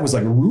 that was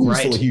like a room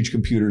full of huge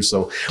computers.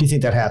 So do you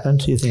think that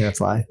happened? Do you think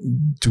that's a lie?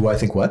 Do I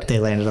think what? They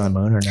landed on the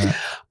moon or not?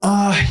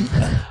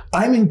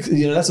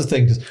 That's the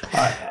thing. 'Cause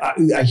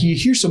I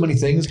hear so many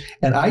things,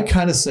 and I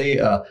kind of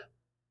say,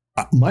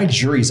 my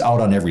jury's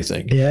out on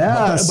everything.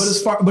 Yeah.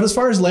 But as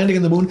far as landing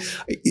on the moon,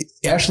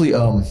 actually,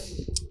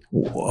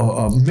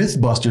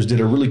 Mythbusters did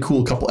a really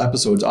cool couple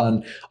episodes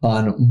on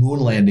the moon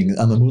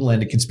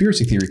landing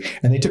conspiracy theory,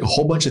 and they took a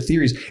whole bunch of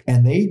theories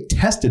and they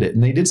tested it,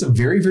 and they did some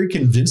very, very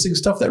convincing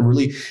stuff that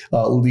really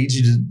leads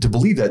you to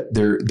believe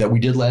that we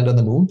did land on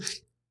the moon.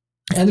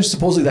 And there's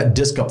supposedly that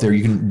disc up there.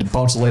 You can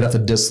bounce the light off the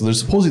disc. So there's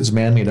supposedly it's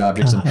man-made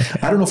objects. And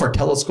I don't know if our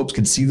telescopes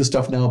can see the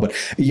stuff now, but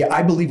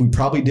I believe we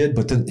probably did.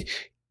 But then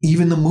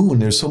even the moon,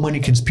 there's so many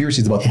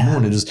conspiracies about the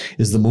moon.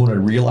 Is the moon a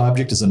real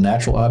object? Is it a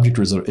natural object,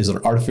 or is it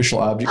an artificial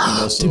object?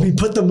 Did we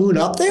put the moon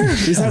up there?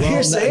 Is that what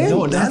you're saying?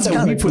 No, that's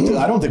how we put.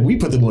 I don't think we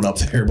put the moon up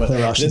there, but the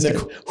Russians did.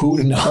 Before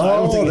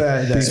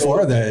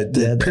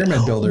the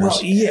pyramid builders. Well,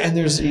 and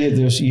there's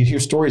you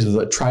hear stories of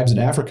the tribes in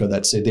Africa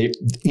that say they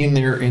in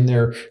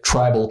their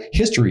tribal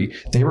history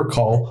they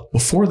recall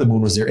before the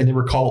moon was there, and they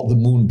recall the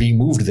moon being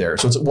moved there.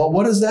 So it's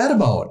what is that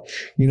about?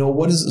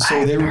 What is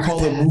so they recall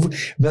the move. And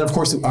then of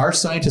course our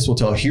scientists will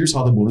tell. Here's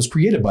how the moon was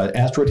created by an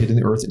asteroid hitting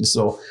the Earth. And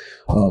so,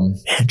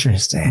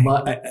 interesting.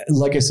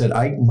 Like I said,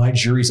 my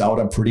jury's out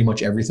on pretty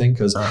much everything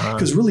because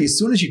really, as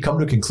soon as you come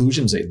to a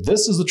conclusion and say,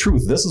 this is the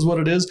truth, this is what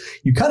it is,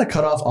 you kind of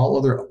cut off all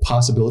other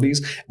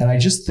possibilities. And I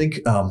just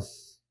think,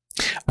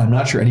 I'm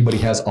not sure anybody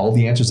has all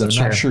the answers. And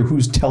I'm not sure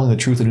who's telling the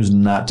truth and who's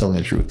not telling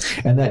the truth.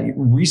 And that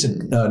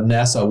recent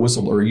NASA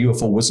whistleblower,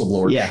 UFO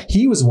whistleblower,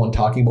 he was the one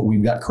talking about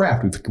we've got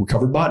craft, we've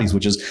recovered bodies,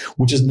 which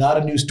is not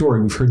a new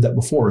story. We've heard that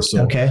before.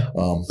 So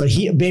but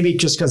he maybe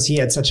just because he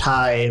had such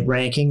high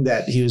ranking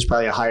that he was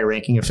probably a higher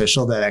ranking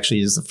official that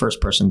actually is the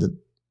first person to.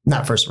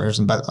 Not first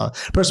person, but a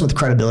person with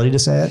credibility to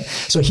say it.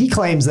 So he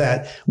claims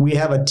that we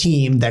have a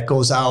team that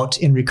goes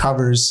out and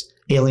recovers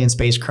alien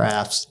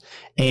spacecrafts.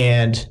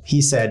 And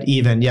he said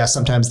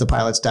sometimes the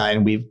pilots die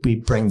and we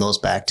bring those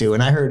back too.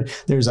 And I heard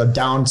there's a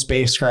downed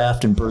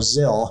spacecraft in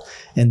Brazil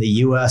and the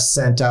U.S.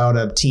 sent out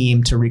a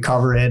team to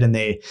recover it. And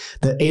the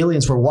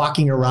aliens were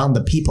walking around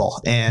the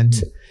people.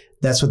 And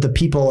that's what the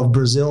people of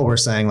Brazil were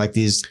saying, like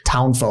these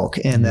town folk,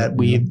 and that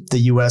the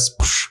U.S.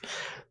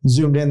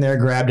 zoomed in there,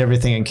 grabbed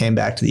everything, and came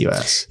back to the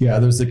U.S. Yeah,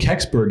 there's the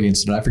Kecksburg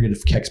incident. I forget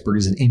if Kecksburg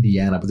is in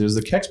Indiana, but there's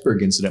the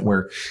Kecksburg incident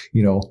where,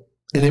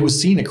 and it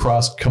was seen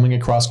coming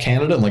across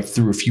Canada and like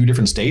through a few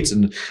different states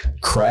and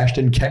crashed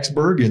in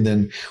Kecksburg. And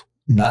then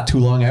not too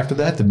long after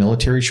that, the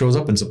military shows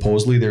up and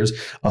supposedly there's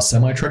a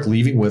semi truck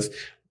leaving with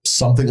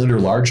something under a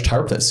large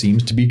tarp that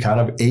seems to be kind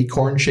of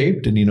acorn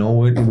shaped.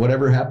 And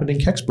whatever happened in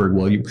Kecksburg,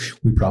 well,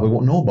 we probably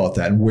won't know about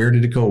that. And where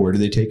did it go? Where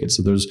did they take it?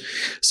 So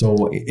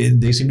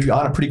they seem to be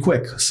on it pretty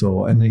quick.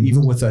 So, and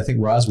even with, I think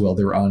Roswell,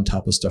 they were on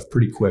top of stuff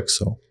pretty quick.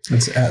 So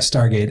it's at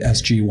Stargate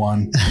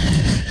SG-1.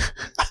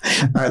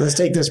 All right, let's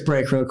take this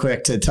break real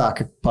quick to talk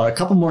about a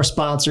couple more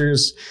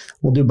sponsors.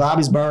 We'll do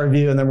Bobby's Bar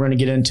Review, and then we're going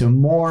to get into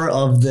more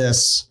of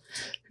this,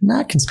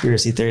 not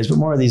conspiracy theories, but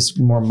more of these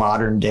more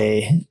modern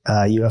day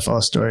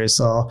UFO stories.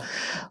 So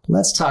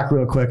let's talk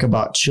real quick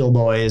about Chill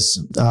Boys.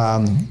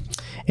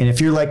 And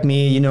if you're like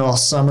me,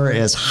 summer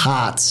is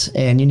hot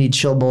and you need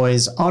Chill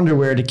Boys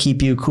underwear to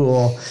keep you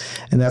cool.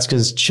 And that's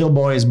because Chill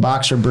Boys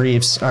boxer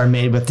briefs are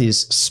made with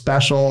these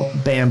special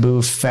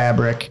bamboo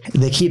fabric.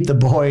 They keep the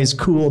boys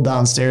cool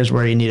downstairs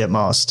where you need it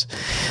most.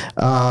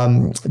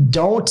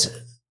 Don't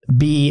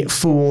be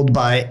fooled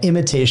by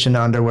imitation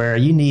underwear.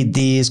 You need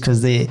these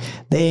because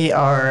they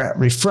are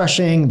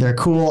refreshing. They're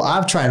cool.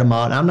 I've tried them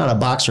out. I'm not a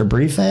boxer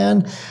brief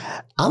fan.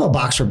 I'm a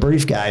boxer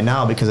brief guy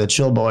now because of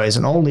Chill Boys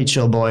and only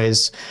Chill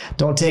Boys.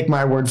 Don't take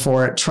my word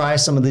for it. Try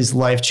some of these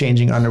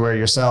life-changing underwear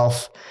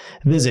yourself.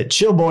 Visit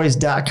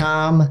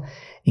chillboys.com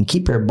and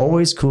keep your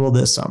boys cool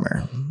this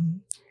summer.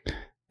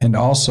 And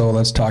also,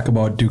 let's talk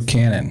about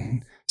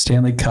Buchanan.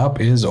 Stanley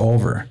Cup is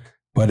over,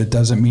 but it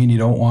doesn't mean you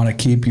don't want to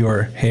keep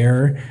your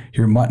hair,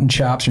 your mutton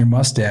chops, your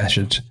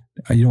mustaches.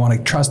 You don't want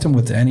to trust them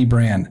with any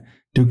brand.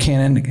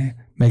 Buchanan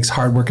makes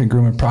hardworking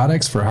grooming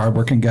products for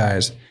hardworking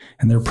guys,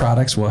 and their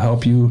products will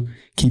help you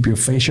keep your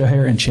facial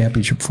hair in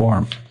championship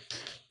form.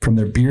 From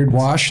their beard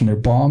wash and their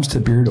balms to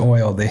beard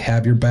oil, they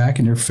have your back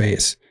and your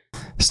face.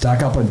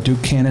 Stock up on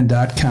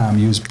Buchanan.com.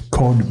 Use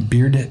code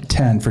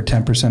BEARD10 for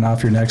 10%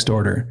 off your next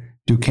order.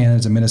 Buchanan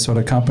is a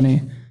Minnesota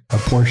company. A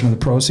portion of the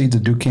proceeds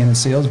of Buchanan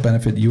sales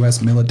benefit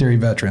U.S. military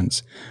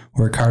veterans.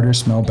 Work harder,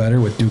 smell better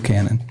with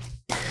Buchanan.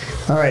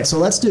 All right, so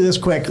let's do this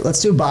quick.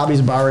 Let's do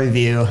Bobby's bar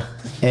review.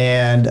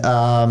 And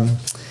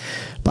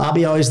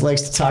Bobby always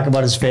likes to talk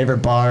about his favorite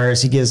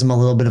bars. He gives them a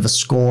little bit of a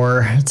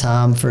score,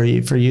 Tom, for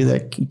you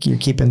that you're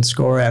keeping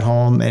score at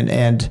home.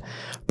 And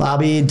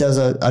Bobby does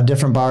a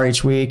different bar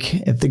each week.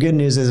 If the good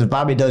news is if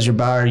Bobby does your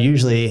bar,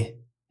 usually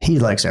he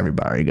likes every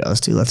bar he goes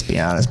to, let's be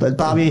honest. But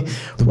Bobby,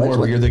 the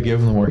more beer they give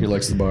him, the more he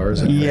likes the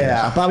bars.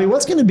 Yeah. Bobby,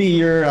 what's going to be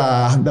your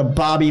the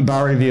Bobby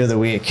bar review of the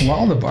week?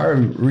 Well, the bar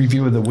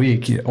review of the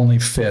week only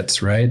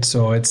fits, right?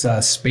 So it's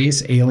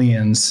Space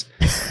Aliens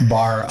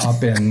bar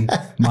up in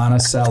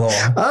Monticello.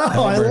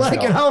 Oh, I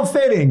like it. How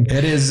fitting.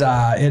 It is.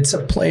 It's a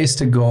place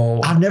to go.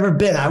 I've never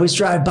been. I always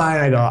drive by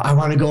and I go, I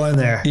want to go in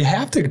there. You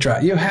have to try.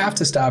 You have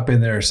to stop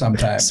in there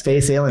sometime.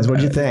 Space Aliens.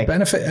 What'd you think?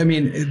 Benefit. I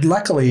mean,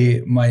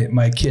 luckily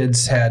my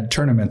kids had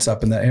tournaments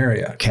up in the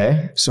area.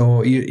 Okay.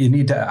 So you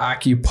need to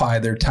occupy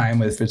their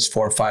time if it's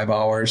 4 or 5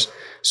 hours.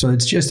 So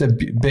it's just a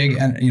big,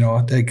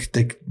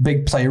 the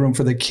big playroom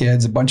for the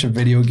kids, a bunch of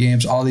video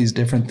games, all these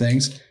different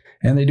things.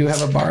 And they do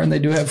have a bar and they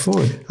do have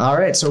food. All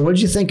right. So what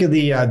did you think of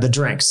the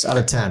drinks out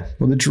of 10?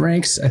 Well, the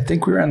drinks, I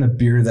think we were on the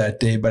beer that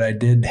day, but I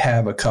did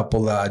have a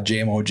couple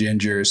JMO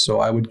gingers.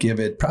 So I would give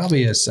it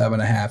probably a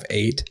 7.5,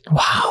 8.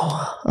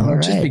 Wow. All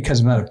just right.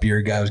 because I'm not a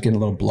beer guy. I was getting a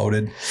little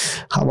bloated.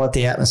 How about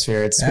the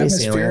atmosphere? It's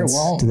Space Aliens.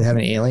 Well, do they have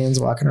any aliens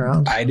walking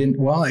around? I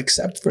didn't. Well,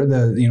 except for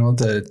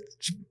the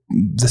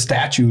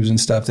statues and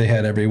stuff they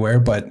had everywhere.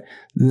 But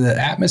the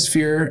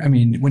atmosphere, I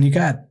mean, when you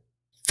got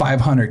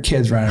 500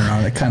 kids running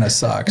around, it kind of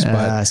sucks. But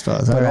I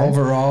suppose. But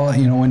overall,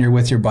 when you're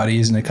with your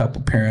buddies and a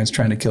couple parents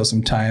trying to kill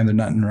some time, there's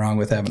nothing wrong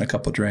with having a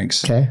couple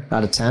drinks. Okay.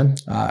 Out of 10?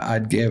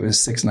 I'd give it a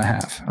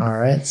 6.5. All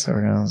right. So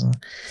we're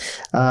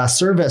going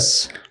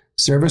service.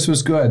 Service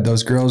was good.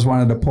 Those girls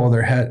wanted to pull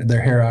their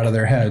hair out of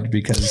their head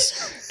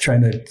because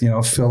trying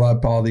to, fill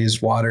up all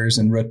these waters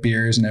and root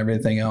beers and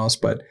everything else.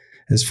 But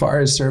as far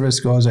as service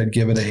goes, I'd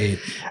give it an 8.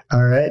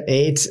 All right,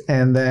 8.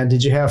 And then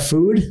did you have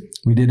food?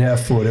 We did have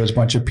food. It was a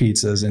bunch of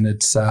pizzas, and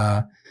it's,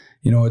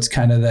 it's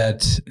kind of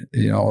that,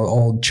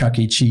 old Chuck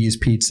E. Cheese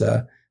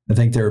pizza. I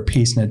think they were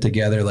piecing it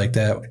together like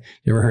that.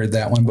 You ever heard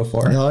that one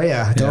before? Oh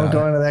yeah. Don't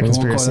go into that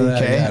conspiracy.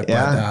 Okay. Yet,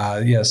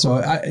 yeah.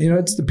 So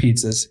it's the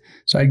pizzas.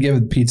 So I'd give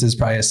the pizzas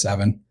probably a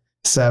 7.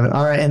 7.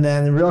 All right. And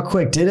then real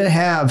quick, did it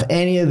have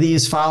any of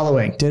these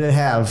following? Did it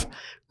have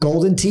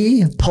golden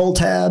tea, pull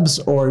tabs,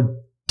 or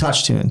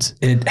touch tunes?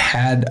 It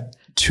had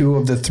 2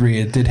 of the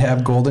 3. It did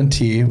have golden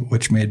tea,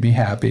 which made me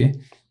happy.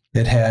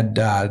 It had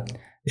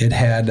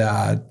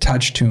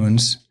touch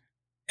tunes,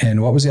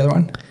 and what was the other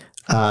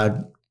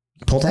one?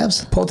 Pull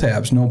tabs? Pull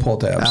tabs. No pull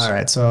tabs. All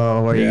right.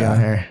 So where are you going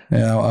here?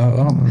 Yeah.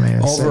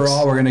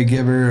 Overall, we're going to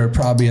give her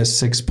probably a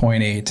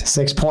 6.8.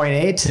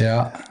 6.8?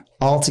 Yeah.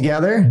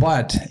 Altogether?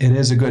 But it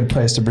is a good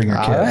place to bring your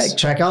kids. All right.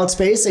 Check out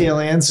Space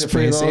Aliens for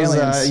those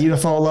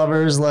UFO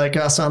lovers like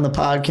us on the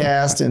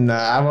podcast. And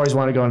I've always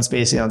wanted to go on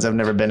Space Aliens. I've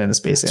never been in a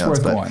Space Aliens.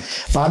 It's worth going.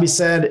 Bobby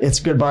said it's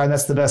a good bar, and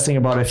that's the best thing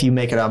about it. If you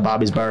make it on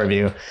Bobby's bar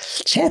review,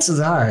 chances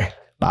are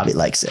Bobby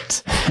likes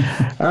it.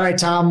 All right,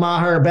 Tom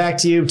Maher, back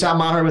to you. Tom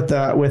Maher with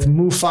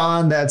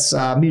MUFON, that's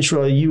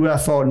Mutual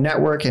UFO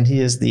Network, and he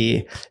is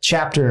the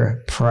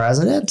chapter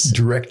president,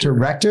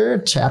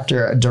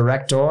 chapter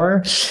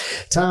director.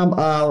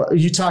 Tom,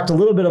 you talked a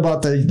little bit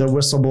about the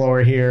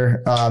whistleblower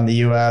here in the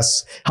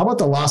U.S. How about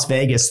the Las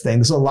Vegas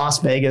thing? So Las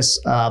Vegas,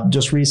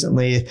 just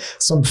recently,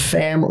 some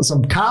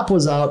cop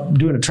was out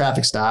doing a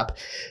traffic stop.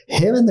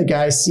 Him and the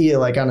guy see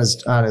like on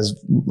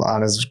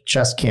his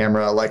chest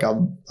camera, like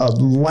a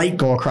light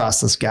go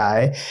across the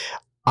sky.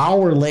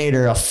 Hour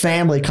later, a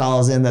family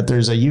calls in that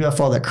there's a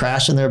UFO that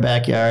crashed in their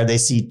backyard. They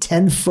see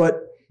 10-foot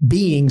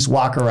beings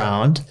walk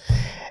around.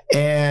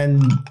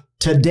 And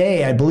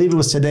today, I believe it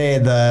was today,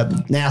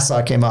 the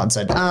NASA came out and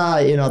said,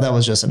 that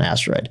was just an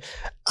asteroid.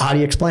 How do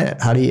you explain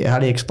it? How do you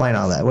explain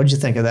all that? What did you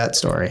think of that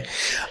story?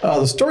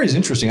 The story is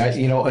interesting.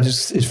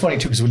 It's funny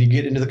too, because when you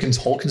get into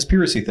the whole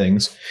conspiracy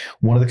things,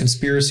 one of the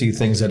conspiracy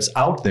things that's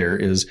out there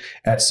is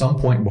at some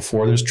point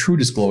before there's true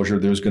disclosure,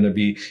 there's going to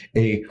be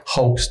a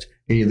hoaxed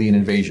alien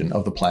invasion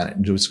of the planet.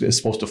 It's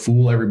supposed to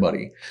fool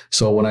everybody.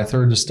 So when I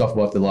heard this stuff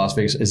about the Las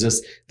Vegas, is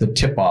this the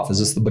tip off? Is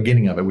this the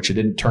beginning of it? Which it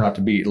didn't turn out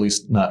to be, at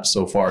least not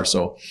so far.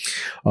 So,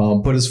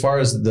 but as far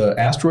as the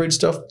asteroid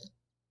stuff,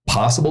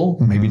 possible,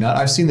 maybe not.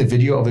 I've seen the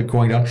video of it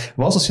going down. I've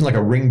also seen like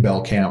a ring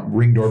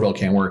doorbell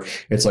cam where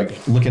it's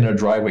like looking at a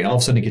driveway and all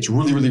of a sudden it gets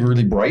really, really,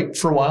 really bright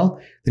for a while.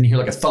 Then you hear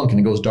like a thunk and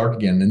it goes dark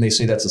again. And they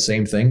say that's the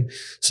same thing.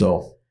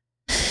 So,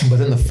 but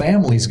then the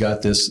family's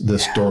got this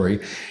story,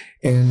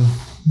 and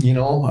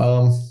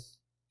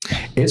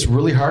it's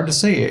really hard to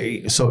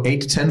say. So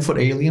 8 to 10 foot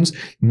aliens,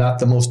 not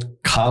the most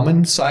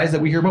common size that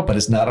we hear about, but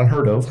it's not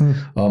unheard of.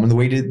 And the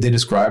way they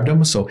described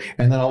them. So,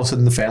 and then all of a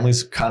sudden the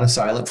family's kind of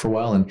silent for a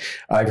while. And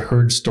I've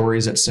heard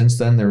stories that since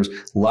then there was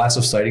lots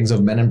of sightings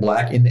of men in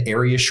black in the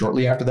area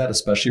shortly after that,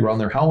 especially around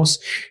their house.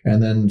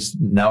 And then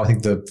now I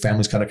think the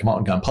family's kind of come out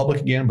and gone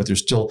public again, but they're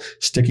still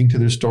sticking to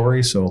their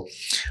story. So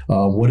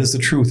what is the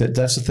truth?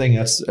 That's the thing.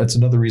 That's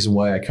another reason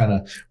why I kind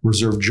of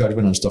reserve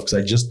judgment on stuff, because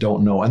I just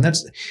don't know. And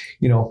that's,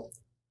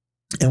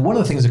 and one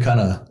of the things that kind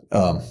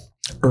of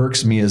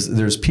irks me is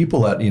there's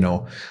people that,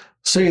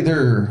 say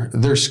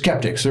they're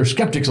skeptics. They're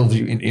skeptics of,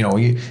 and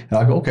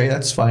I go, okay,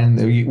 that's fine.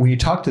 When you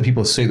talk to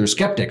people who say they're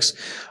skeptics,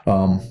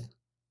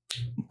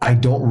 I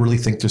don't really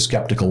think they're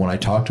skeptical when I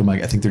talk to them.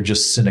 I think they're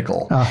just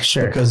cynical. Oh,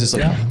 sure. Because it's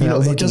like,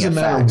 it doesn't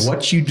matter facts.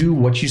 what you do,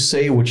 what you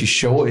say, what you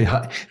show.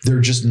 They're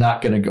just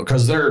not going to go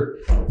because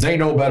they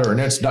know better, and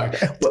it's not.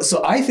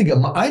 So I think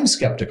I'm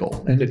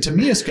skeptical. And to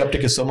me, a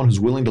skeptic is someone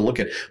who's willing to look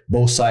at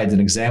both sides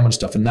and examine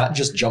stuff and not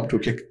just jump to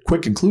a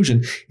quick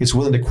conclusion. It's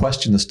willing to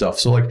question the stuff.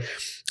 So like,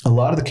 a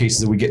lot of the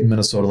cases that we get in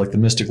Minnesota, like the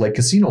Mystic Lake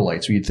casino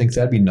lights, you'd think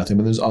that'd be nothing,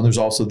 but there's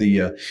also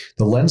the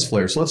lens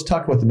flare. So let's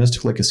talk about the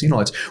Mystic Lake casino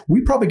lights. We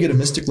probably get a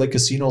Mystic Lake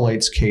casino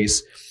lights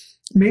case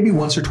maybe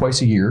once or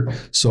twice a year.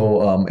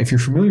 So if you're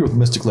familiar with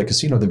Mystic Lake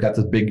Casino, they've got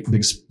the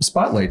big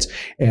spotlights,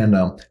 and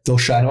they'll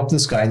shine up in the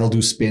sky and they'll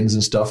do spins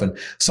and stuff. And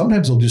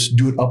sometimes they'll just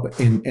do it up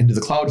into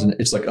the clouds, and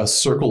it's like a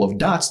circle of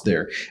dots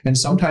there. And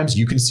sometimes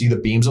you can see the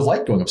beams of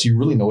light going up, so you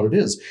really know what it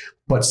is.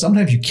 But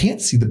sometimes you can't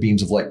see the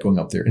beams of light going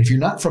up there. And if you're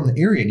not from the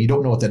area and you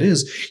don't know what that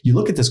is, you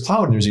look at this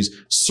cloud and there's these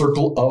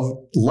circle of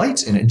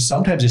lights in it. And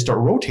sometimes they start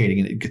rotating,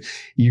 and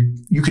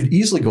you could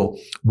easily go,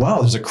 wow,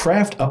 there's a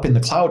craft up in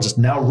the clouds that's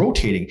now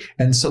rotating.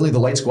 And suddenly the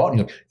lights go out and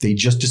you're like, they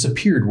just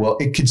disappeared. Well,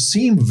 it could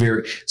seem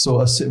so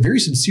a very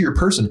sincere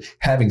person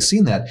having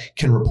seen that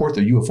can report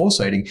their UFO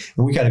sighting.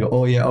 And we kind of go,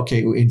 oh yeah,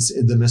 okay, it's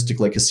the Mystic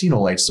Lake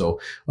casino lights. So,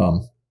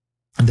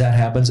 that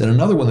happens. And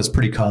another one that's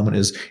pretty common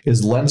is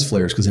lens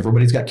flares, because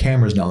everybody's got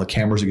cameras now. The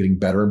cameras are getting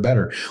better and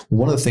better.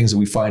 One of the things that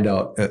we find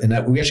out, and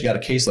that we actually got a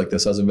case like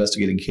this. I was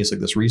investigating a case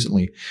like this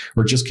recently,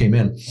 or it just came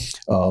in,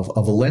 of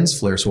a lens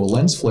flare. So a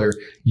lens flare,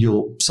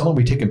 someone will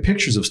be taking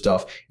pictures of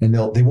stuff, and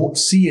they won't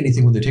see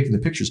anything when they're taking the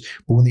pictures.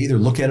 But when they either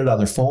look at it on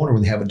their phone or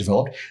when they have it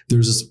developed,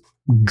 there's this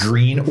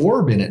green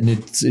orb in it, and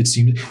it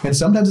seems, and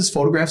sometimes it's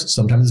photographs,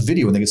 sometimes it's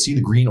video, and they can see the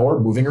green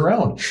orb moving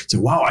around. So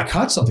wow, I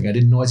caught something. I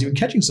didn't know I was even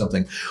catching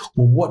something.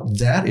 Well, what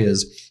that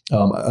is,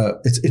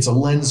 it's a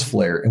lens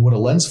flare, and what a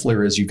lens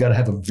flare is, you've got to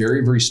have a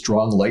very, very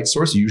strong light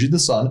source, usually the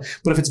sun.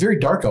 But if it's very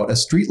dark out, a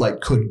street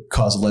light could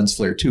cause a lens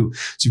flare too.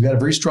 So you've got a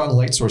very strong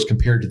light source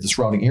compared to the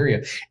surrounding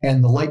area,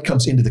 and the light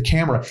comes into the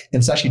camera,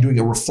 and it's actually doing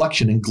a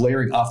reflection and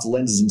glaring off the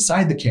lenses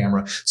inside the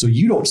camera. So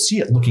you don't see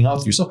it looking out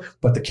through yourself,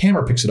 but the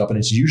camera picks it up, and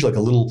it's usually like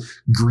a little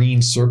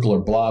green circle or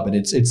blob, and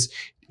it's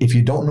if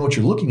you don't know what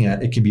you're looking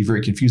at, it can be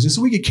very confusing.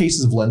 So we get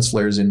cases of lens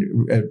flares,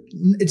 and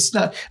it's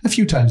not a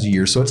few times a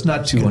year, so it's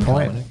not too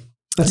uncommon.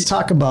 Let's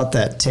talk about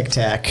that Tic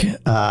Tac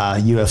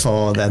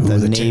UFO that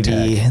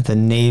the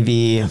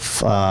Navy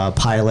fighter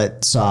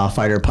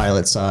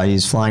pilot saw.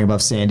 He's flying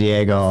above San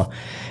Diego,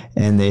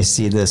 and they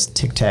see this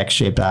Tic Tac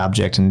shaped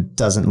object, and it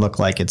doesn't look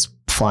like it's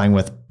flying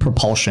with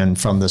propulsion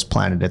from this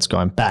planet. It's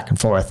going back and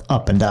forth,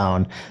 up and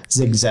down,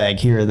 zigzag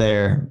here or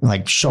there,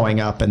 like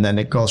showing up, and then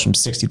it goes from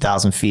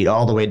 60,000 feet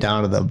all the way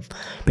down to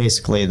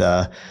basically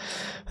the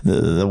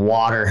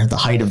water, the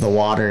height of the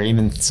water.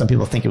 Even some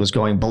people think it was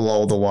going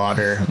below the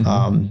water.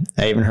 Mm-hmm.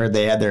 I even heard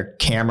they had their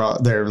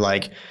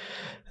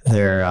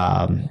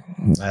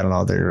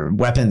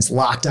weapons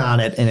locked on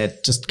it, and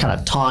it just kind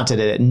of taunted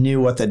it. It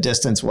knew what the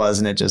distance was,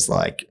 and it just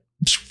like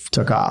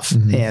took off.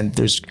 Mm-hmm. And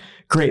there's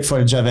great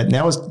footage of it. And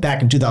that was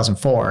back in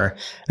 2004.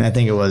 And I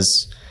think it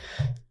was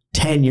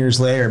 10 years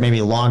later,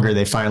 maybe longer,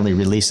 they finally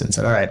released it and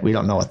said, all right, we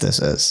don't know what this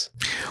is.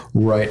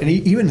 Right. And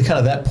even kind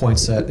of that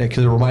points that,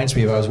 because it reminds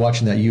me of, I was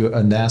watching that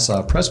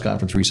NASA press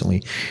conference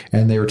recently,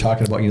 and they were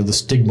talking about, the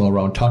stigma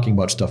around talking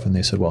about stuff. And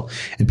they said, well,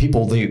 and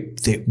people,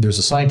 there's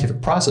a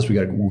scientific process. We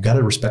got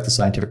to respect the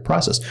scientific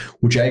process,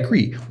 which I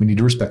agree. We need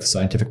to respect the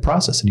scientific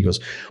process. And he goes,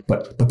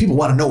 but people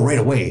want to know right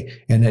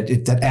away. And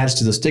that adds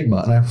to the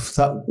stigma. And I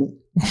thought,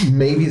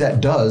 maybe that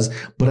does,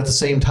 but at the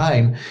same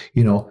time,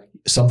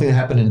 something that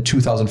happened in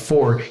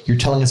 2004, you're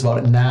telling us about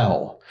it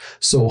now.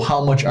 So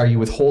how much are you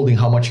withholding?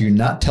 How much are you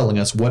not telling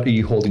us? What are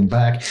you holding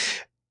back?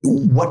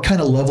 What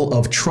kind of level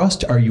of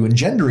trust are you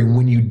engendering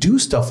when you do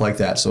stuff like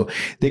that? So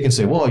they can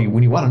say, well,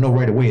 when you want to know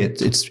right away,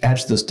 it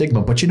adds to the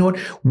stigma. But you know what?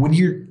 When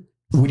you're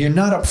when you're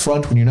not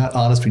upfront, when you're not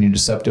honest, when you're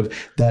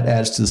deceptive, that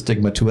adds to the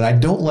stigma too. And I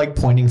don't like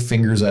pointing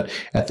fingers at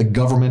the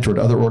government or at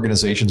other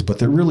organizations, but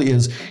there really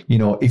is,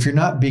 if you're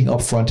not being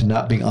upfront and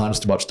not being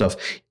honest about stuff,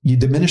 you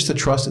diminish the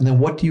trust. And then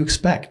what do you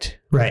expect?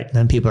 Right.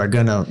 Then people are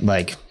going to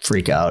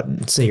freak out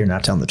and say you're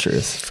not telling the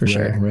truth for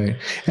sure. Right.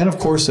 And of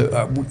course,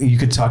 you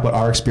could talk about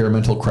our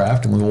experimental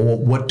craft. And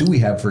what do we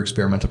have for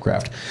experimental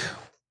craft?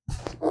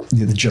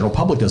 The general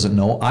public doesn't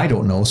know. I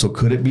don't know. So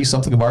could it be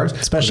something of ours?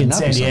 Especially in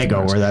San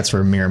Diego, where that's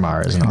where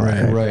Miramar is. And all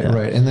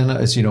right. And then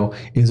it's,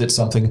 is it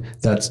something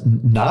that's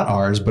not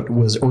ours, but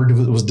was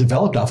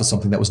developed off of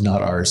something that was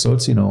not ours? So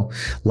it's,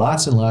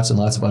 lots and lots and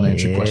lots of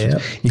unanswered questions.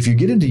 If you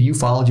get into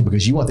ufology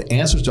because you want the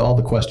answers to all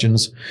the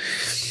questions,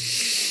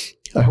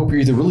 I hope you're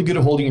either really good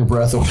at holding your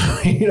breath or,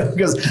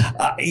 because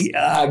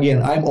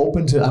again, I'm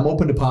open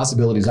to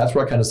possibilities. That's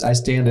where I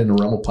stand in a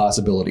realm of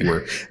possibility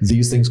where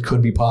these things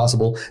could be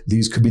possible.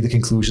 These could be the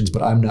conclusions,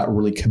 but I'm not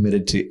really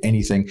committed to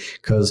anything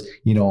because,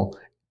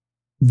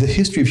 the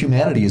history of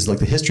humanity is like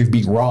the history of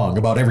being wrong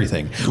about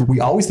everything. We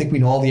always think we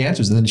know all the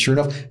answers. And then sure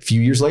enough, a few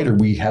years later,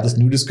 we have this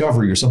new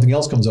discovery or something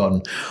else comes out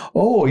and,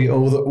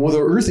 the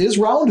earth is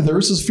round. The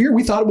earth is a sphere.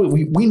 We thought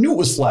we knew it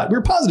was flat. We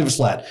were positive it's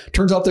flat.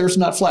 Turns out the earth's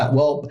not flat.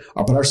 Well,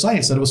 but our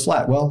science said it was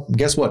flat. Well,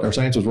 guess what? Our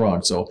science was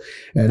wrong. So,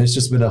 and it's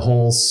just been a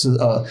whole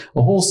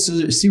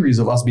series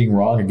of us being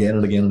wrong again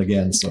and again and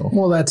again. So,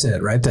 well, that's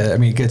it, right?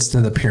 It gets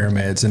to the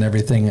pyramids and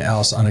everything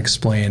else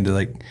unexplained,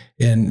 like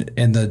in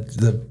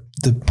the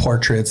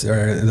portraits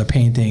or the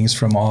paintings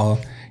from all,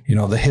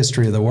 the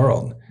history of the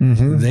world.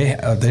 Mm-hmm.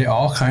 They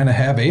all kind of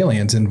have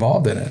aliens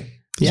involved in it.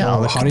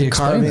 Yeah. So how do you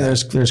explain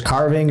that? There's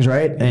carvings,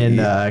 right?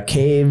 And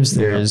caves.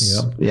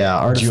 There's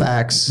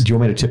artifacts. Do you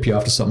want me to tip you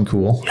off to something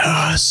cool?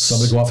 Yes. So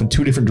I'm going to go off in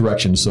two different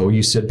directions. So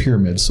you said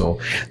pyramids. So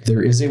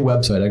there is a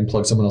website. I can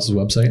plug someone else's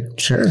website.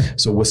 Sure.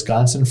 So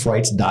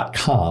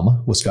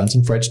wisconsinfrights.com.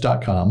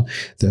 Wisconsinfrights.com.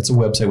 That's a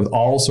website with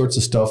all sorts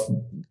of stuff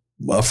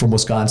from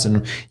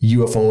Wisconsin,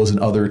 UFOs and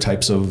other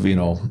types of,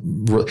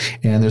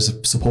 and there's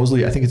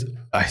supposedly, I think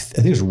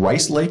it's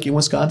Rice Lake in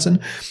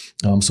Wisconsin.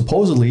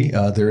 Supposedly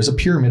there is a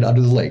pyramid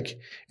under the lake.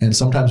 And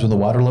sometimes when the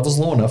water level is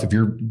low enough, if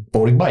you're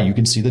boating by, you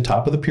can see the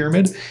top of the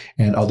pyramid.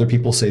 And other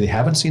people say they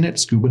haven't seen it.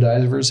 Scuba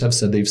divers have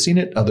said they've seen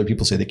it. Other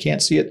people say they can't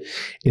see it.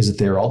 Is it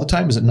there all the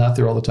time? Is it not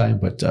there all the time?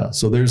 But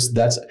so I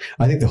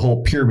think the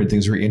whole pyramid thing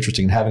is very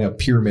interesting. And having a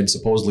pyramid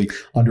supposedly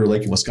under a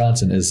lake in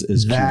Wisconsin is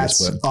that's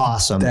curious. But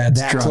awesome. That's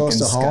that drunken close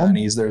to home.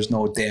 Scotties. Thethere's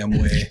no damn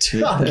way.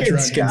 Drunken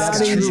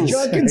Scotties.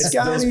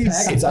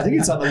 I think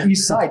it's on the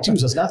east side too,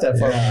 so it's not that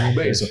far from Green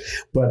Bay. So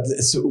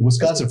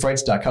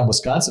WisconsinFrights.com.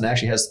 Wisconsin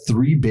actually has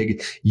 3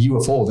 big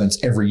UFO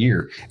events every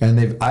year, and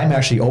I'm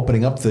actually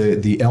opening up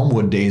the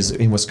Elmwood Days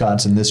in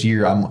Wisconsin this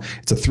year.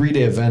 It's a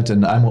 3-day event,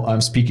 and I'm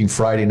speaking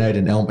Friday night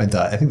in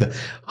I think the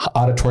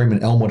auditorium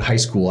in Elmwood High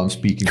School. I'm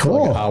speaking for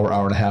like an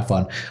hour and a half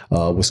on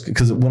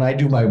because when I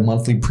do my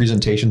monthly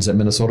presentations at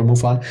Minnesota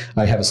MUFON,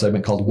 I have a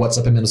segment called "What's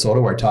Up in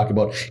Minnesota," where I talk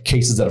about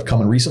cases that have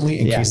come in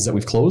recently and cases that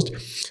we've closed.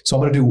 So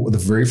I'm going to do the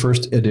very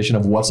first edition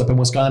of "What's Up in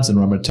Wisconsin,"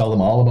 where I'm going to tell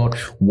them all about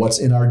what's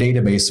in our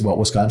database about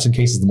Wisconsin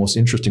cases, the most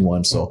interesting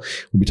one. So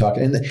we'll be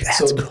talking. And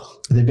so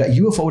cool. They've got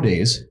UFO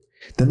days.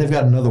 Then they've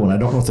got another one. I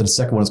don't know what the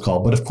second one is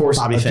called, but of course,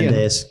 Bobby Finn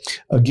days.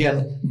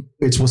 Again,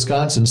 it's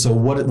Wisconsin. So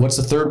what's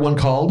the third one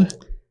called?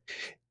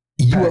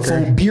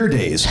 UFO beer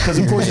days, because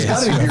of course it's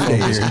got to be beer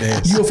days.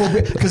 UFO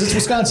beer, because it's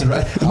Wisconsin,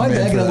 right? Am I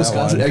bagging on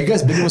Wisconsin? Are you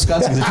guys big in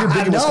Wisconsin? Because if you're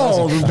big in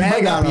Wisconsin,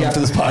 bag on me after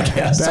this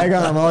podcast. Bag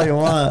on them all you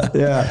want.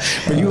 Yeah,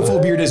 but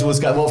UFO beer days in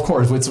Wisconsin. Well, of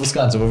course, it's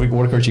Wisconsin.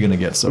 What course are you going to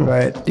get? So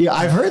right. Yeah,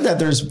 I've heard that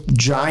there's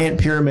giant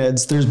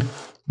pyramids. There's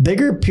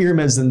bigger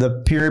pyramids than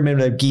the pyramid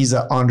of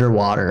Giza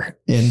underwater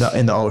in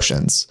the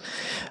oceans.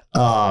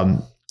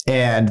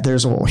 And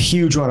there's a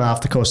huge one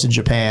off the coast of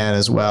Japan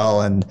as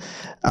well. And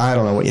I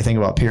don't know what you think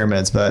about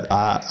pyramids, but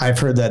I've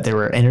heard that they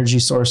were energy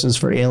sources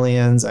for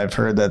aliens. I've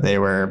heard that they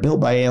were built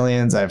by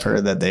aliens. I've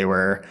heard that they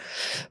were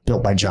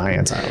built by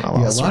giants. I don't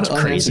know. Yeah, a lot of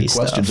crazy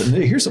questions. And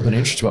here's something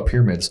interesting about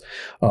pyramids.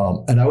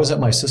 And I was at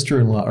my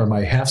sister-in-law or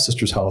my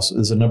half-sister's house. This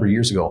is a number of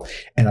years ago.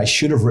 And I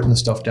should have written the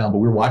stuff down, but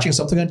we were watching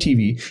something on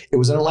TV. It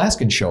was an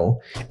Alaskan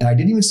show. And I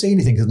didn't even say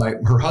anything because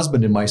her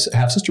husband and my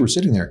half-sister were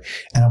sitting there.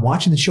 And I'm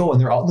watching the show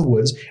and they're out in the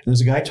woods. And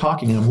there's a guy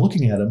talking and I'm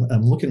looking at him. And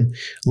I'm looking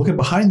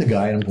behind the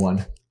guy and I'm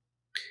going,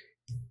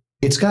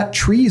 it's got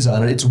trees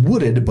on it. It's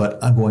wooded,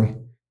 but I'm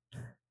going,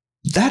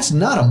 that's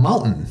not a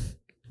mountain.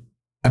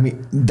 I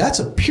mean, that's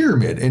a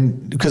pyramid,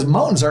 and because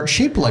mountains aren't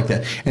shaped like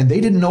that. And they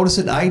didn't notice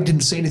it. And I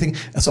didn't say anything.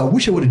 So I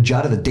wish I would have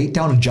jotted the date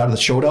down and jotted the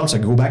show down so I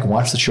could go back and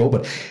watch the show.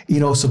 But,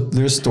 so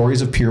there's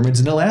stories of pyramids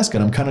in Alaska.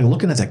 And I'm kind of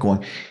looking at that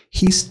going,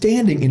 he's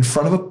standing in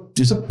front of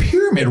there's a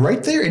pyramid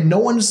right there. And no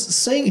one's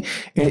saying,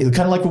 and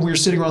kind of like when we were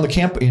sitting around the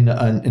camp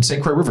in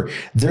St. Croix River,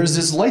 there's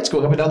this lights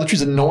going up and down the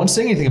trees and no one's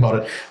saying anything about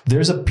it.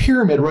 There's a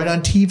pyramid right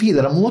on TV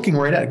that I'm looking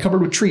right at, covered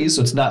with trees.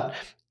 So it's not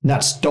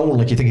stone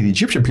like you think of the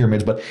Egyptian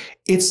pyramids, but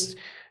it's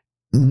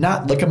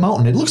not like a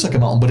mountain. It looks like a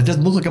mountain, but it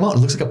doesn't look like a mountain.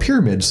 It looks like a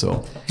pyramid.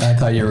 So I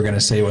thought you were going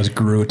to say it was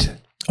Groot.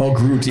 Oh,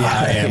 Groot. Yeah,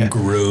 I am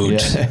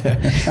Groot.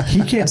 Yeah.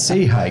 He can't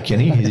say hi, can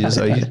he? Does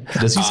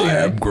he say I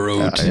hi? am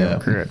Groot. Yeah.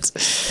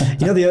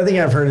 The other thing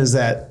I've heard is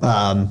that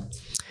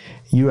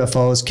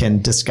UFOs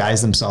can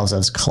disguise themselves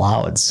as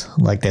clouds.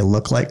 Like they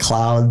look like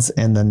clouds,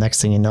 and the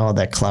next thing you know,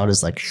 that cloud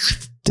is like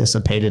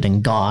dissipated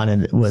and gone,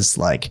 and it was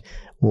like,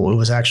 well, it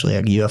was actually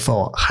a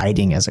UFO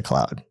hiding as a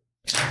cloud.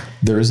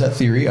 There is that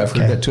theory. I've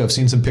heard that too. I've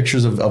seen some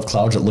pictures of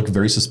clouds that look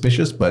very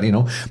suspicious, but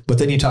but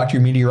then you talk to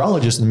your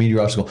meteorologist, and the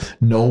meteorologist go,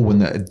 no, when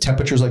the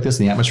temperature's like this,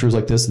 and the atmosphere is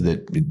like this,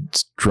 that it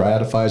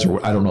stratifies,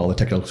 or I don't know all the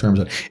technical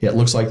terms. It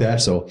looks like that.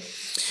 So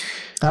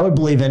I would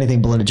believe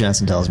anything Belinda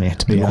Jensen tells me,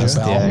 to be honest.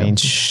 Yeah, I mean,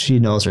 she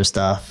knows her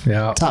stuff.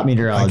 Yeah. Top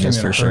meteorologist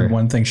for sure.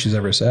 One thing she's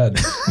ever said.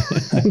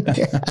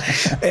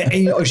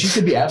 and she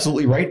could be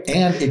absolutely right.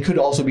 And it could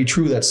also be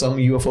true that some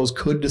UFOs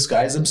could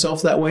disguise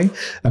themselves that way.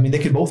 I mean, they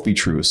could both be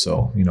true.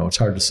 So, it's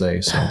hard to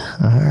say. So,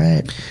 all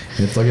right.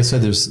 It's like I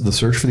said, there's the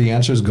search for the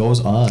answers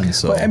goes on.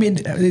 So, I mean,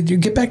 you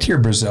get back to your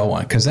Brazil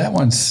one, because that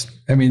one's,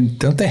 I mean,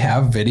 don't they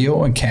have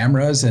video and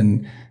cameras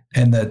and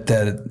that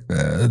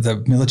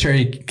the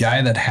military guy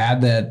that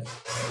had that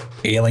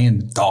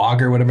alien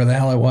dog or whatever the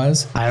hell it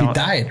was, he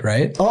died,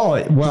 right?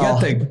 Oh, well,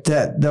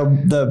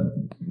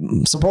 the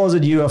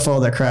supposed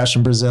UFO that crashed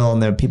in Brazil,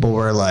 and the people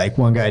were like,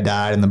 one guy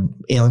died and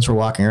the aliens were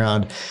walking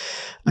around.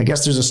 I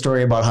guess there's a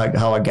story about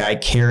how a guy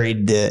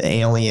carried the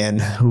alien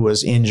who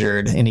was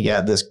injured, and he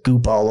got this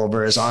goop all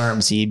over his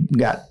arms. He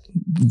got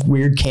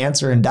weird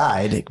cancer and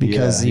died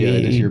because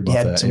he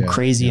had some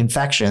crazy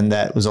infection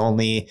that was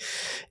only,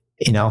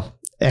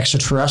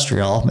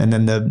 extraterrestrial. And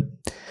then the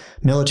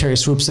military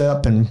swoops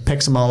up and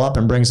picks them all up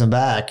and brings them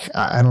back.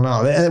 I don't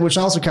know, which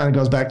also kind of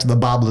goes back to the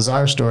Bob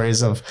Lazar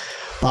stories of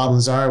Bob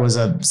Lazar was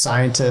a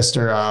scientist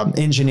or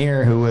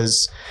engineer who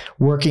was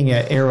working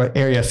at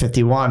Area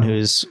 51,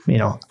 who's,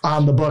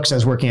 on the books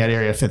as working at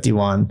Area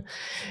 51.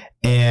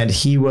 And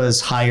he was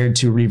hired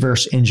to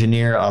reverse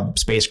engineer a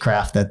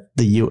spacecraft that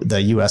the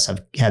U.S.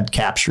 had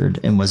captured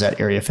and was at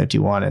Area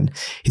 51. And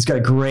he's got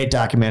a great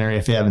documentary.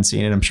 If you haven't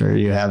seen it, I'm sure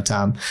you have,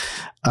 Tom,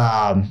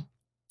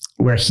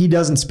 where he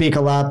doesn't speak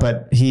a lot,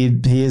 but he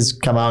has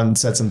come out and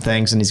said some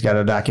things, and he's got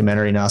a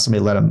documentary now.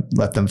 Somebody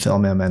let them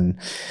film him. And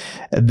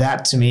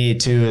that to me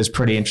too is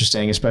pretty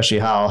interesting, especially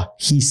how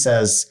he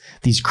says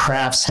these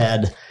crafts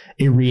had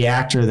a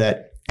reactor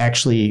that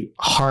actually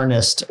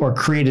harnessed or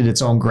created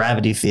its own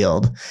gravity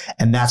field.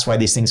 And that's why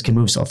these things can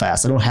move so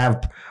fast. They don't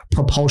have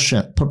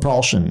propulsion.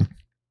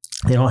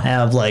 They don't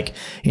have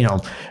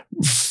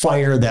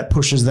fire that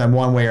pushes them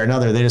one way or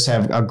another. They just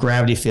have a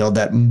gravity field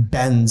that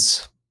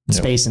bends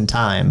space and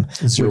time.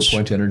 0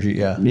 point energy.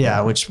 Yeah. Yeah.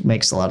 Which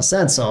makes a lot of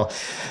sense. So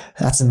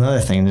that's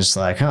another thing. Just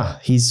like,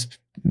 he's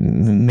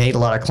made a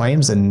lot of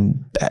claims,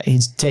 and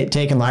he's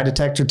taken lie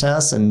detector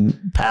tests and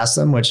passed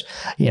them, which,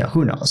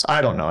 who knows?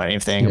 I don't know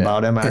anything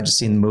about him. I've just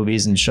seen the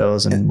movies and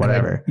shows and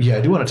whatever. I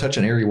do want to touch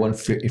on Area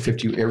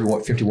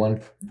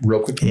 51 real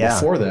quick. Yeah.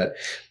 Before that,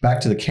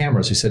 back to the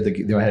cameras. He said they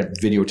had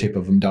videotape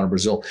of them down in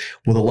Brazil.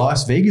 Well, the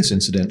Las Vegas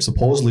incident,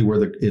 supposedly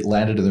where it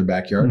landed in their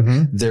backyard,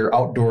 their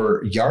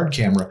outdoor yard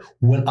camera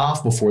went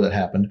off before that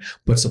happened,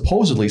 but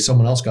supposedly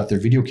someone else got their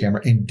video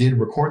camera and did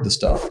record the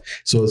stuff.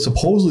 So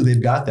supposedly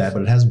they've got that,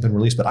 but it hasn't been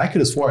released. But I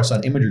could have swore I saw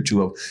an image or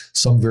two of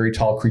some very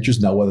tall creatures.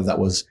 Now, whether that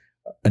was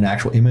an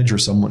actual image or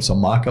some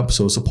mock-up.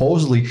 So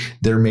supposedly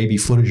there may be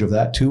footage of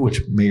that too,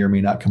 which may or may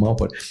not come out.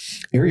 But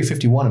Area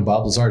 51 and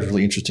Bob Lazar is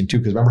really interesting too,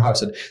 because remember how I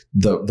said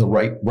the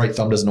right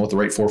thumb doesn't know what the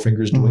right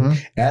forefinger is doing?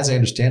 As I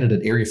understand it,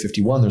 at Area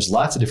 51, there's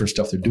lots of different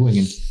stuff they're doing,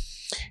 and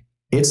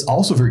it's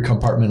also very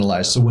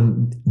compartmentalized. So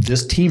when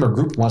this team or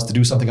group wants to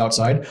do something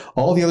outside,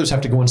 all the others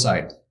have to go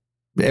inside.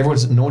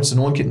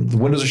 The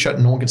windows are shut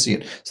and no one can see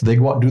it. So they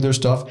go out and do their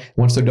stuff.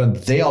 Once they're done,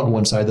 they all go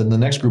inside. Then the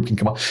next group can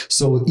come out.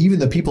 So even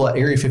the people at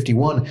Area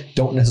 51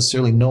 don't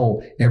necessarily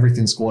know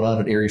everything's going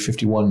on at Area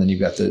 51. Then you've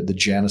got the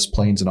Janus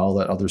planes and all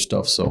that other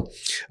stuff. So,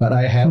 but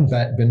I have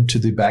been to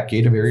the back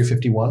gate of Area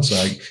 51.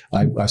 So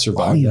I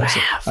survived that. So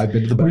I've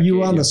been to the back gate. Were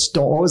you on the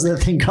storm? What was that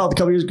thing called a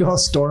couple years ago?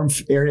 Storm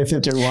Area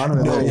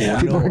 51?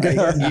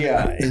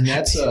 Yeah. And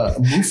that's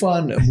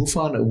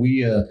MUFON.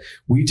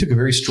 We took a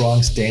very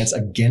strong stance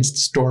against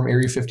Storm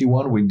Area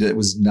 51. It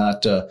was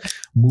not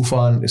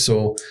MUFON.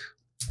 So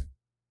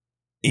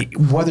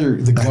whether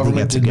the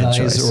government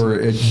denies or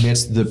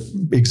admits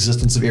the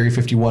existence of Area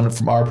 51,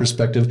 from our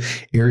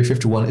perspective, Area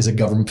 51 is a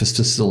government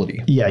facility.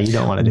 Yeah, you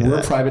don't want to do that.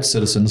 We're private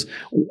citizens.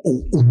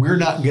 We're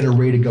not going to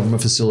raid a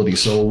government facility.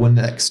 So when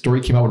that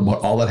story came out about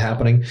all that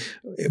happening,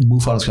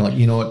 MUFON was kind of like,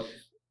 you know what?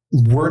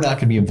 We're not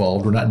going to be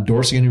involved. We're not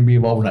endorsing anyone to be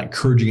involved. We're not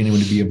encouraging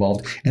anyone to be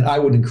involved. And I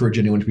wouldn't encourage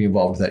anyone to be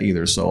involved with that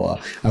either. So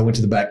I went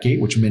to the back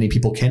gate, which many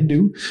people can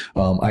do.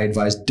 I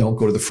advise don't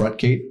go to the front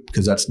gate.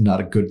 because that's not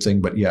a good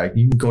thing. But yeah,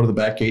 you can go to the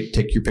back gate,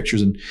 take your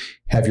pictures, and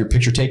have your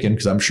picture taken,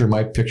 because I'm sure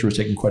my picture was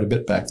taken quite a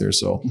bit back there.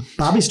 So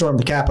Bobby stormed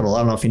the Capitol. I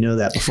don't know if you knew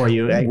that before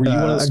you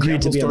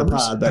agreed to be on the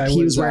pod, but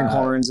he was wearing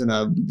horns and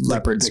a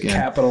leopard skin. The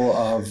capital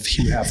of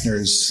Hugh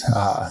Hefner's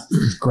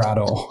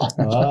grotto.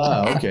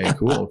 Okay,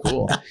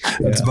 cool.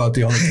 That's about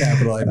the only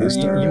capital I've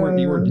used. You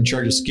weren't in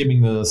charge of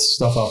skimming the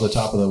stuff off the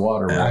top of the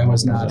water. Right? I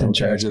was not in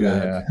charge of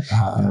that.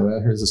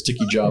 Here's a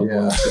sticky job.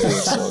 Yeah.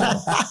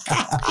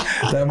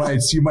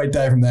 You might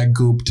die from that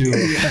goop too.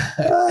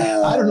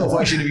 I don't know if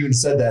I should have even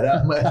said that.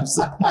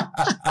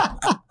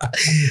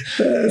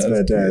 That's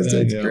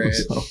fantastic. That's great.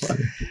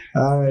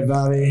 All right,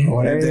 Bobby.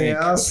 Anything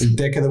else?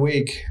 Dick of the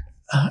week.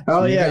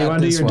 Oh, yeah. You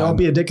want to do your Don't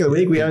Be a Dick of the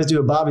Week? We always do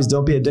a Bobby's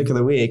Don't Be a Dick of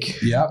the Week.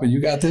 Yeah, but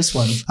you got this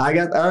one. I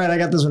got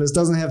this one. This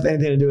doesn't have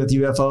anything to do with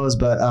UFOs,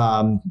 but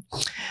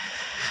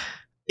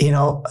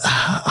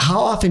how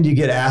often do you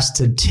get asked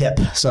to tip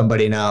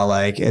somebody now?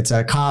 Like it's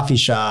a coffee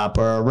shop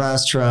or a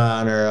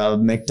restaurant or a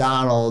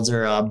McDonald's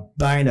or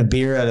buying a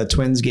beer at a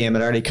Twins game.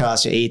 It already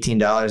costs you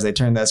 $18. They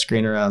turn that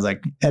screen around. It's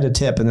like, add a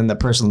tip. And then the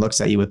person looks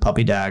at you with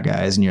puppy dog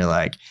eyes and you're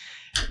like,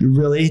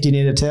 really? Do you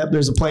need a tip?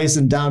 There's a place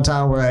in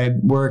downtown where I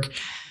work,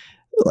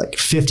 like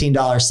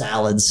 $15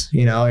 salads,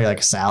 you're like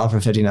a salad for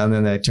 $15, and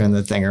then they turn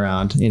the thing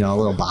around, a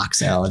little box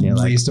salad. And you're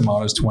like, least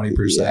amount is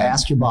 20%.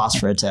 Ask your boss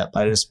for a tip.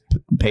 I just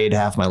paid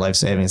half my life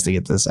savings to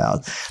get this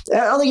salad. I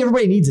don't think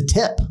everybody needs a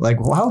tip. Like,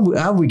 how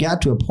have we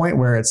got to a point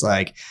where it's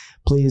like,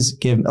 please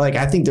give, like,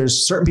 I think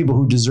there's certain people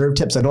who deserve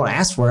tips that don't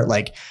ask for it.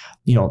 Like,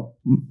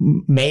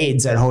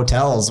 maids at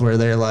hotels where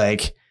they're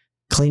like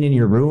cleaning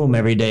your room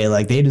every day.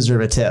 Like they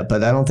deserve a tip,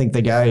 but I don't think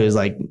the guy who's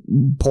like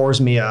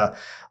pours me a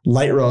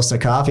light roast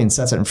of coffee and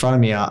sets it in front of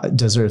me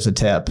deserves a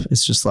tip.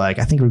 It's just like,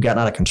 I think we've gotten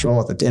out of control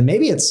with it. And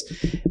maybe it's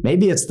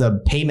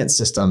the payment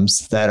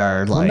systems that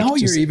are like, well, now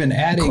you're even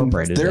adding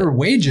their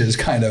wages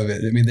kind of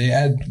it. I mean, they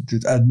add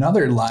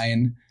another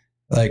line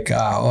like,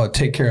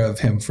 take care of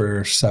him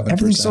for 7%.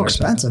 Everything's so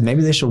expensive.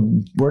 Maybe they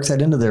should work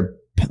that into the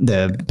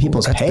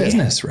people's pay.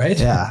 Business, right?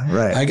 Yeah,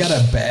 right. I got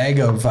a bag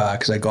of,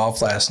 cause I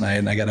golfed last night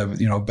and I got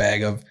a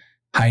bag of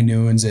High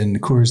Noons and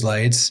Coors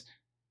Lights.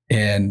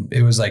 And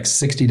it was like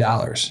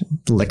 $60.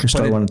 The liquor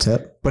store wanted a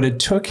tip. But it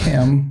took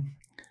him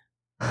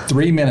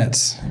 3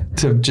 minutes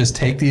to just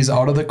take these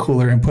out of the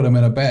cooler and put them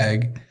in a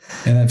bag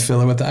and then fill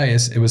it with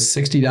ice. It was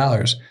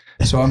 $60.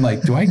 So I'm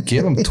like, do I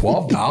give him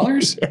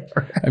 $12? Yeah,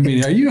 right. I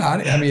mean, are you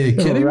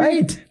kidding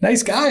right. me?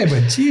 Nice guy,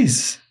 but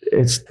geez.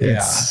 It's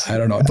I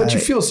don't know. But you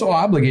feel so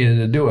obligated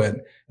to do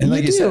it. And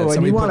like you said,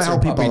 somebody puts their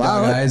puppy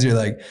dog eyes, you're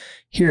like,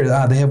 here,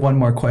 they have one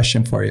more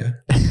question for you.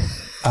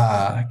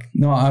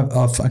 No,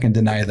 I'll fucking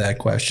deny that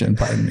question.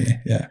 Pardon me.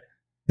 Yeah.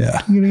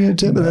 You're going to get a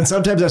tip. And then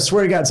sometimes, I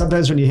swear to God,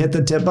 sometimes when you hit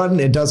the tip button,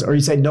 it does, or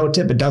you say no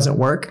tip, it doesn't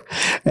work.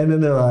 And then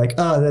they're like,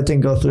 oh, that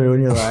didn't go through.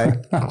 And you're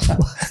like,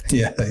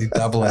 yeah, you're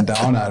doubling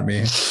down on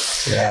me.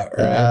 Yeah.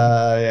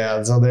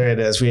 Right. So there it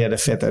is. We had to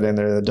fit that in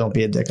there. The Don't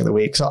Be a Dick of the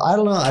Week. So I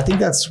don't know. I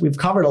think we've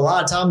covered a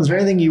lot. Tom, is there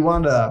anything you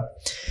wanted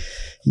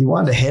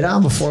to hit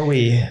on before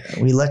we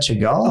let you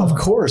go? Of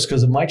course,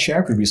 because my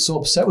chapter would be so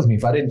upset with me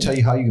if I didn't tell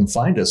you how you can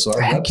find us. So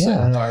our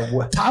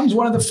website. Tom's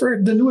one of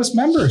the newest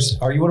members.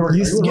 Are you one of our?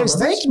 You just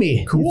thanked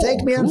me. Cool. You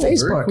thanked me on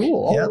Facebook. Very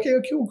cool. Yep.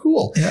 Okay.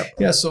 Cool. Yep.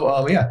 Yeah.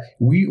 So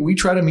we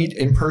try to meet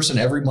in person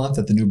every month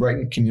at the New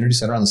Brighton Community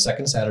Center on the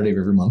second Saturday of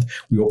every month.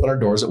 We open our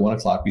doors at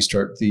 1:00. We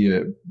start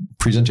the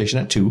presentation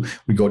at 2:00.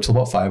 We go till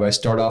about 5:00. I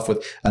start off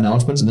with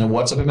announcements, and then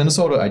what's up in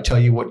Minnesota. I tell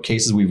you what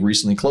cases we've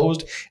recently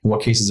closed and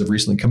what cases have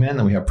recently come in.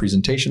 Then we have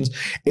presentations.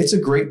 It's a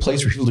great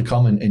place for people to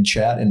come and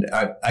chat. And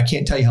I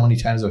can't tell you how many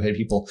times I've had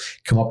people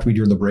come up to me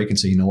during the break and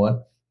say, you know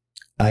what?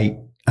 I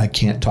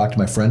can't talk to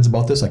my friends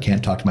about this. I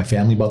can't talk to my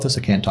family about this.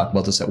 I can't talk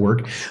about this at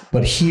work.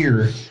 But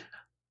here,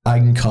 I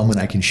can come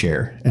and I can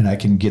share and I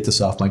can get this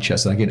off my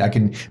chest and I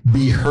can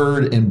be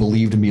heard and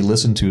believed and be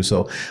listened to.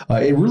 So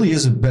it really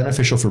is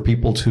beneficial for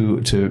people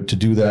to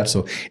do that.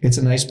 So it's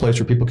a nice place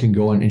where people can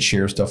go and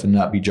share stuff and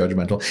not be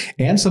judgmental.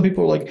 And some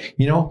people are like,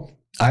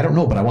 I don't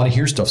know, but I want to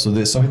hear stuff.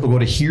 So some people go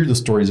to hear the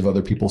stories of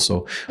other people.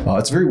 So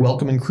it's a very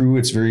welcoming crew.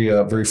 It's very,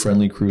 very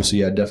friendly crew. So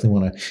yeah, definitely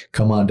want to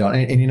come on down.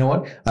 And you know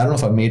what? I don't know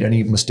if I've made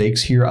any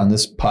mistakes here on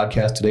this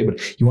podcast today,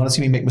 but you want to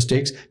see me make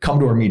mistakes? Come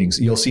to our meetings.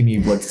 You'll see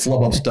me like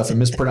flub up stuff and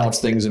mispronounce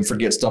things and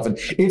forget stuff. And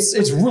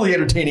it's really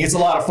entertaining. It's a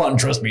lot of fun.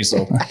 Trust me.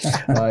 So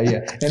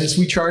yeah. And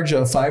we charge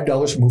 $5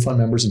 for MUFON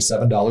members and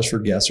 $7 for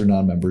guests or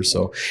non-members.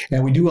 So,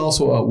 and we do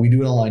also, we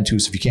do it online too.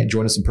 So if you can't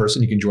join us in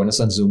person, you can join us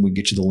on Zoom. We can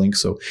get you the link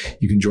so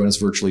you can join us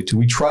virtually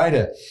too. We try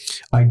to,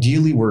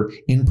 ideally, we're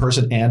in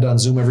person and on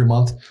Zoom every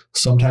month.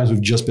 Sometimes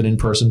we've just been in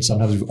person.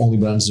 Sometimes we've only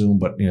been on Zoom,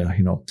 but yeah,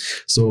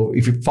 So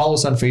if you follow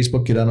us on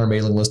Facebook, get on our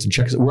mailing list and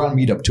check us. We're on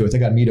Meetup too. I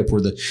think on Meetup,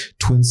 we're the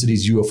Twin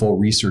Cities UFO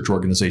Research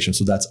Organization.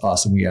 So that's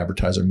us. And we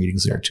advertise our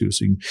meetings there too.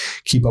 So you can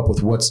keep up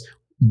with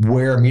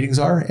where our meetings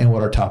are and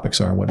what our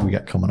topics are and what we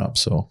got coming up.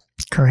 So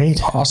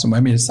great. Awesome.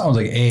 I mean, it sounds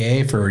like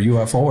AA for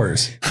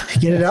UFOers.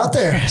 Get it out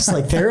there. It's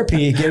like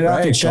therapy. Get it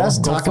off your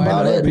chest. Talk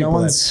about it. I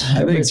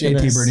think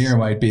JT Bernier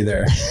might be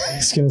there.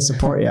 He's going to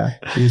support you.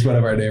 He's one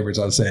of our neighbors,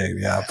 I'll say.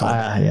 Yeah.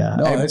 Yeah.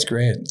 No, that's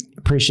great.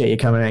 appreciate you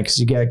coming in because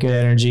you got good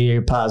energy.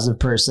 You're a positive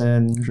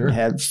person. Sure.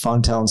 Had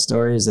fun telling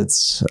stories.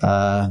 It's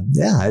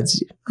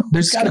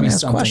There's got to be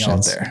something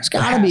out there. There's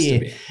got to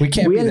be. We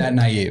can't be that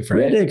naive, right?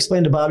 We had to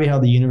explain to Bobby how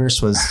the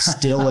universe was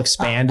still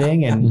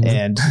expanding,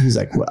 and he's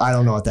like, well, I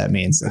don't know what that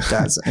means. It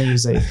does. And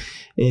he's like,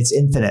 it's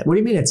infinite. What do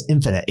you mean it's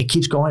infinite? It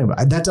keeps going.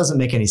 That doesnesn't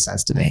make any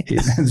sense to me.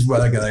 His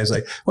brother guy's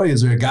like, what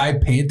is there a guy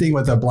painting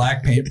with a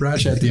black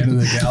paintbrush at the end of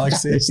the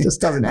galaxy? It just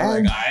doesn't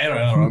end. Like, I don't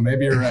know.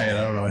 Maybe you're right.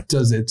 I don't know. It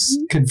does. It's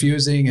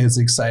confusing. It's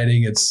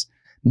exciting.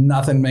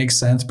 Nothing makes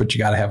sense, but you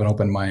got to have an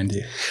open mind.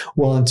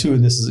 Well, and two,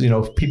 and this is,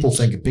 people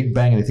think Big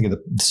Bang and they think of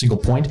the single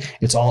point.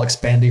 It's all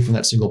expanding from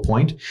that single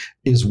point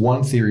is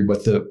one theory,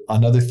 but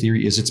another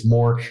theory is it's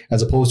more,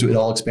 as opposed to it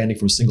all expanding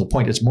from a single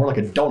point, it's more like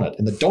a donut,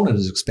 and the donut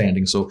is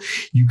expanding. So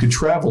you could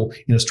travel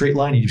in a straight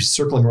line, and you're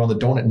circling around the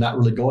donut and not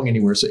really going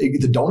anywhere. So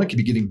the donut could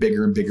be getting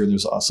bigger and bigger. And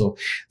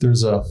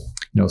there's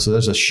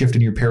a shift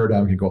in your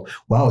paradigm. You can go,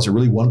 wow, is it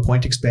really one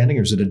point expanding,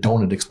 or is it a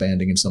donut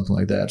expanding and something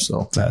like that?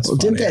 So that's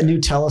didn't that new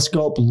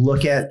telescope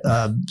look at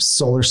a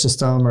solar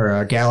system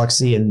or a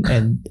galaxy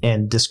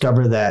and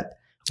discover that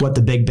what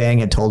the Big Bang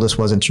had told us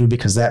wasn't true,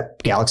 because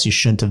that galaxy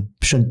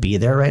shouldn't be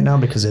there right now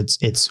because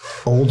it's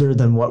older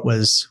than what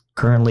was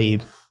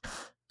currently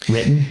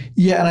written?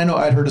 Yeah, and I know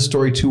I'd heard a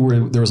story too where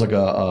there was like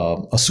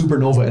a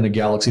supernova in a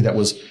galaxy that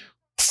was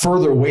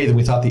further away than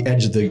we thought the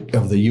edge of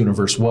the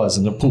universe was,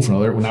 and poof,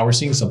 now we're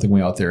seeing something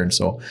way out there. And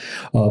so,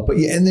 but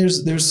yeah, and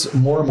there's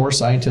more and more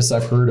scientists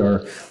I've heard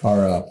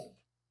are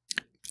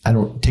I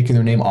don't taking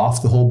their name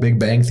off the whole Big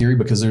Bang theory,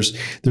 because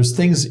there's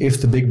things, if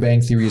the Big Bang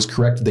theory is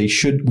correct, we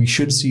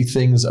should see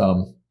things.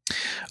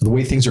 The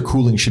way things are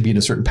cooling should be in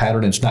a certain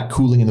pattern, and it's not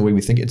cooling in the way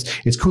we think.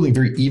 It's cooling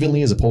very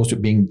evenly, as opposed to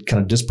it being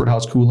kind of disparate how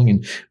it's cooling.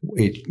 And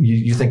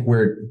you think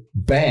where it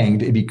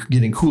banged, it'd be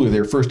getting cooler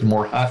there first and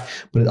more hot,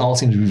 but it all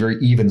seems to be very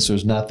even. So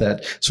there's not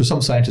that. So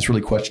some scientists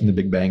really question the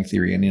Big Bang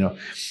theory, and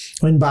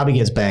when Bobby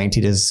gets banged,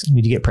 do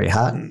you get pretty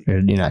hot, or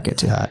do you not get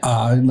too hot?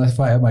 Unless if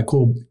I have my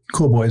cool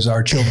boys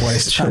are chill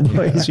boys. Chill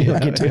boys, you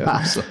don't get too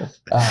hot. So.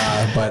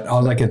 But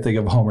all I can think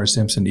of Homer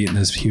Simpson eating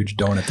this huge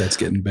donut that's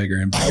getting bigger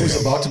and bigger. I was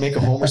about to make a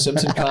Homer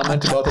Simpson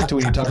comment about that too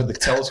when you talked about the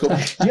telescope.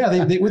 Yeah,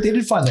 they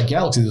did find that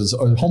galaxy.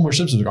 Homer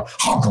Simpson go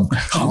hoggle.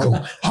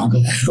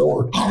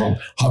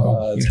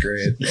 That's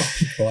great.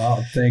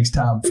 Well, thanks,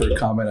 Tom, for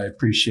coming. I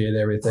appreciate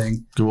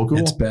everything. Cool.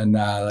 It's been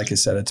like I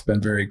said, it's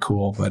been very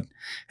cool. But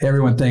hey,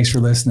 everyone, thanks for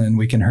listening.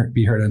 We can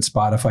be heard on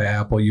Spotify,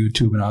 Apple,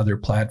 YouTube, and other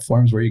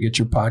platforms where you get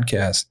your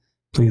podcasts.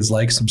 Please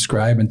like,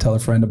 subscribe, and tell a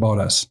friend about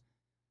us.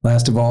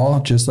 Last of all,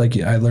 just like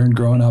I learned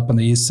growing up on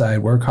the East Side,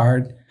 work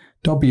hard.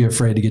 Don't be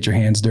afraid to get your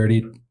hands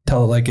dirty.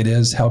 Tell it like it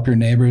is. Help your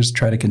neighbors.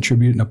 Try to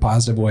contribute in a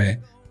positive way.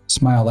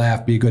 Smile,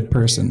 laugh, be a good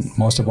person.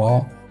 Most of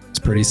all, it's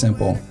pretty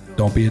simple.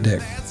 Don't be a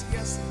dick.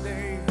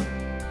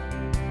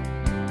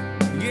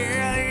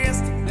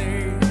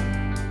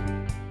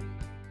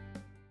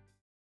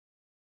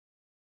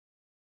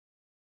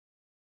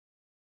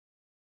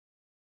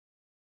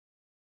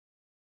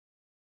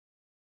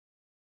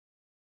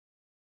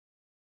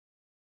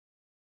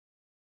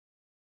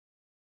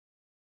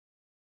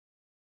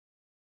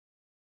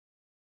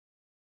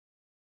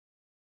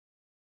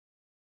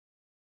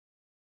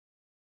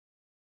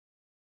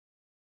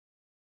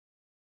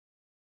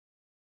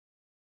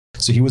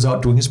 So he was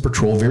out doing his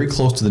patrol very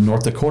close to the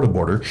North Dakota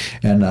border,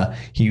 and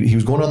he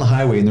was going on the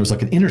highway, and there was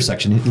like an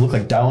intersection. It looked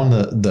like down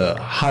the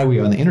highway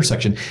on the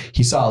intersection,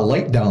 he saw a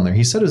light down there.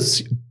 He said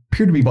it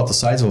appeared to be about the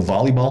size of a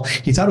volleyball.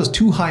 He thought it was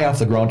too high off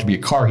the ground to be a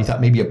car. He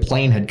thought maybe a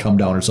plane had come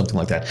down or something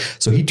like that.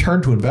 So he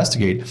turned to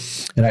investigate,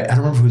 and I don't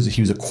remember if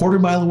he was a quarter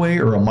mile away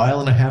or a mile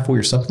and a half away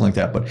or something like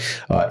that, but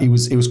it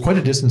was quite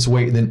a distance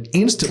away. And then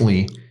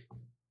instantly,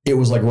 it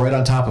was like right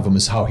on top of him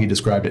is how he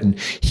described it. And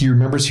he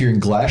remembers hearing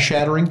glass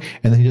shattering,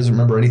 and then he doesn't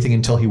remember anything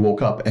until he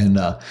woke up. And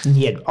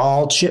he had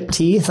all chipped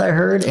teeth, I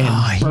heard,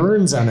 and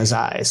burns on his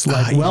eyes,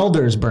 like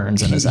welder's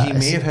burns on his eyes. He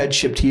may have had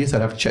chipped teeth.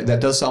 I'd have to check.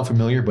 That does sound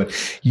familiar, but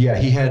yeah,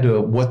 he had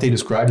what they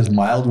described as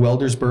mild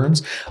welder's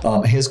burns.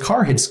 His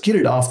car had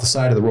skidded off the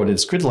side of the road. It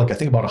skidded like, I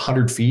think, about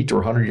 100 feet or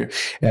 100,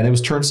 and it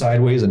was turned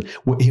sideways. And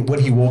when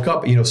he woke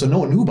up, so no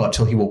one knew about it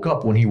till he woke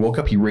up. When he woke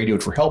up, he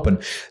radioed for help,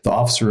 and the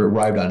officer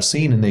arrived on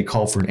scene, and they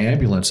called for an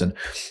ambulance. And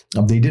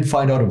they did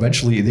find out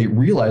eventually, they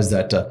realized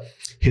that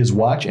his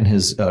watch and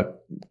his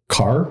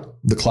car,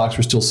 the clocks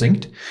were still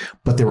synced,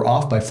 but they were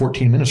off by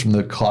 14 minutes from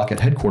the clock at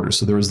headquarters.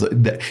 So there was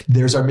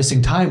there's our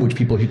missing time, which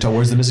people, you tell,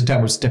 where's the missing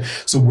time?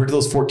 So where do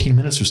those 14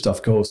 minutes of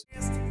stuff go?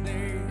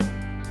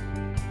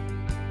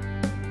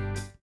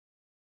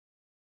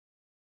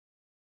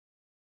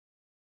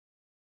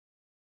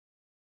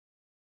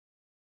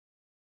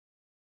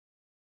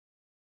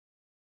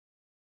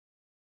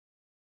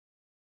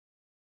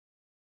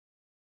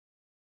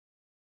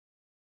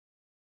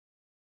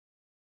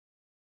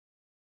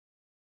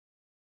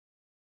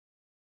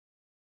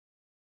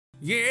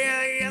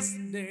 Yeah,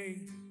 yesterday.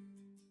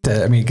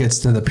 I mean, it gets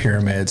to the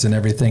pyramids and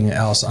everything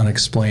else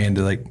unexplained,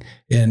 like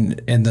in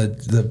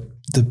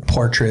the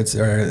portraits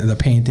or the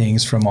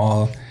paintings from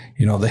all,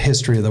 the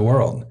history of the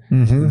world.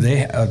 Mm-hmm.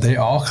 They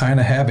all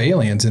kind of have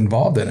aliens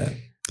involved in it.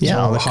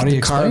 Yeah, how do you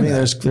explain carving?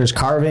 that? There's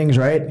carvings,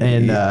 right?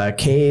 And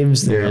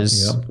caves.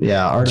 There's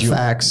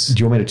artifacts. Do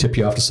you want me to tip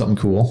you off to something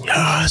cool?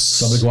 Yes.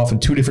 So I'm going to go off in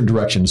two different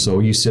directions. So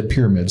you said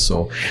pyramids.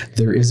 So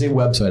there is a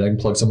website. I can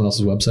plug someone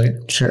else's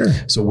website. Sure.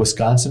 So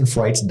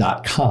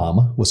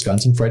wisconsinfrights.com,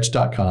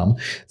 wisconsinfrights.com.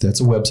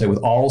 That's a website with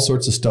all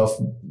sorts of stuff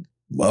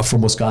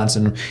from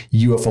Wisconsin,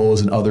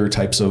 UFOs and other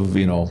types of,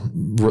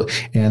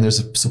 and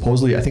there's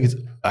supposedly, I think it's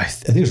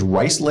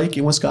Rice Lake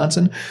in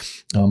Wisconsin.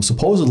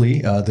 Supposedly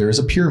there is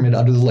a pyramid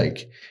under the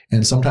lake.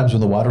 And sometimes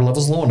when the water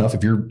level is low enough,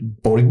 if you're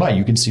boating by,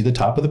 you can see the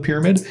top of the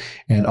pyramid.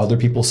 And other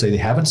people say they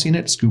haven't seen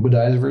it. Scuba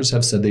divers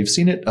have said they've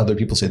seen it. Other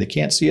people say they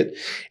can't see it.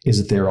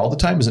 Is it there all the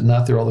time? Is it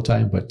not there all the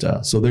time? But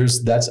so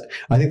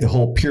I think the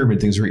whole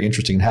pyramid thing is very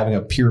interesting. And having a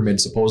pyramid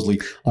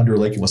supposedly under a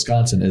lake in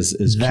Wisconsin is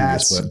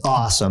that's curious. But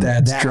awesome.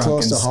 That's that drunken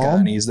close to home.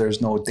 Scotties.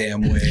 There's no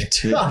damn way.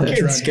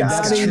 Drunken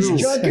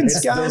Scotties. Drunken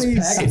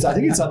Scotties. I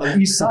think it's on the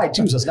east side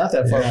too, so it's not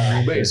that far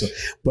from Green Bay. So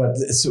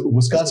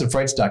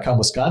WisconsinFrights.com.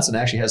 Wisconsin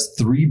actually has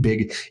 3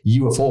 big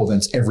UFO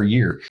events every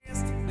year.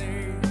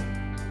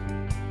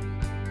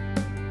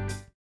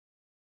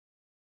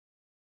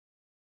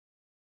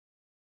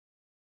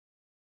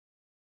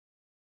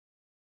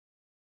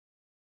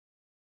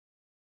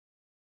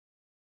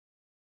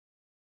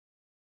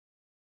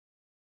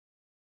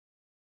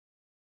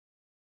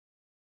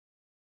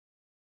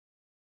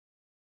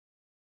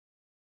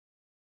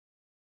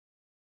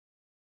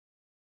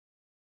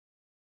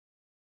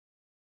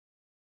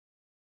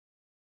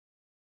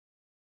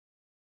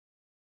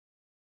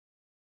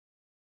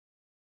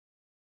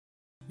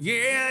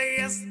 Yeah,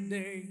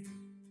 yesterday.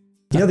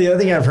 The other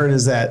thing I've heard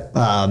is that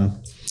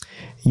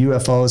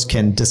UFOs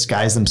can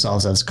disguise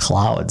themselves as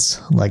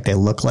clouds. Like they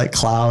look like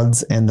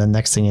clouds, and the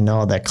next thing you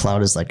know, that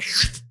cloud is like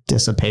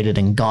dissipated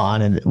and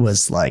gone, and it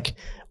was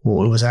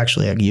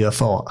actually a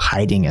UFO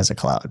hiding as a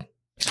cloud.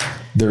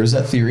 There is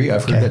that theory.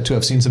 I've heard that too.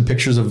 I've seen some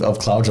pictures of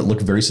clouds that look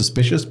very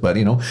suspicious, but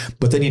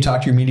then you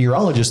talk to your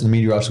meteorologist and the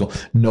meteorologist will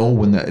no,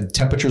 when the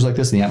temperatures like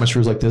this and the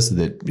atmosphere is like this,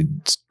 that it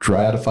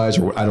stratifies,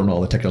 or I don't know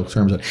the technical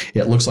terms,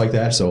 it looks like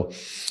that. So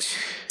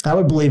I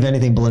would believe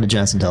anything Belinda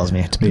Jensen tells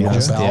me, to be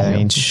honest with you. I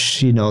mean,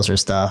 she knows her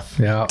stuff.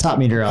 Yeah. Top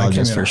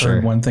meteorologist for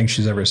sure. One thing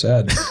she's ever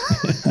said.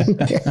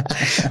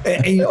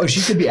 and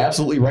she could be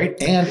absolutely right.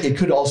 And it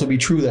could also be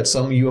true that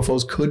some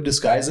UFOs could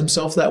disguise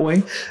themselves that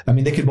way. I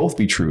mean, they could both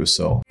be true.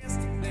 So.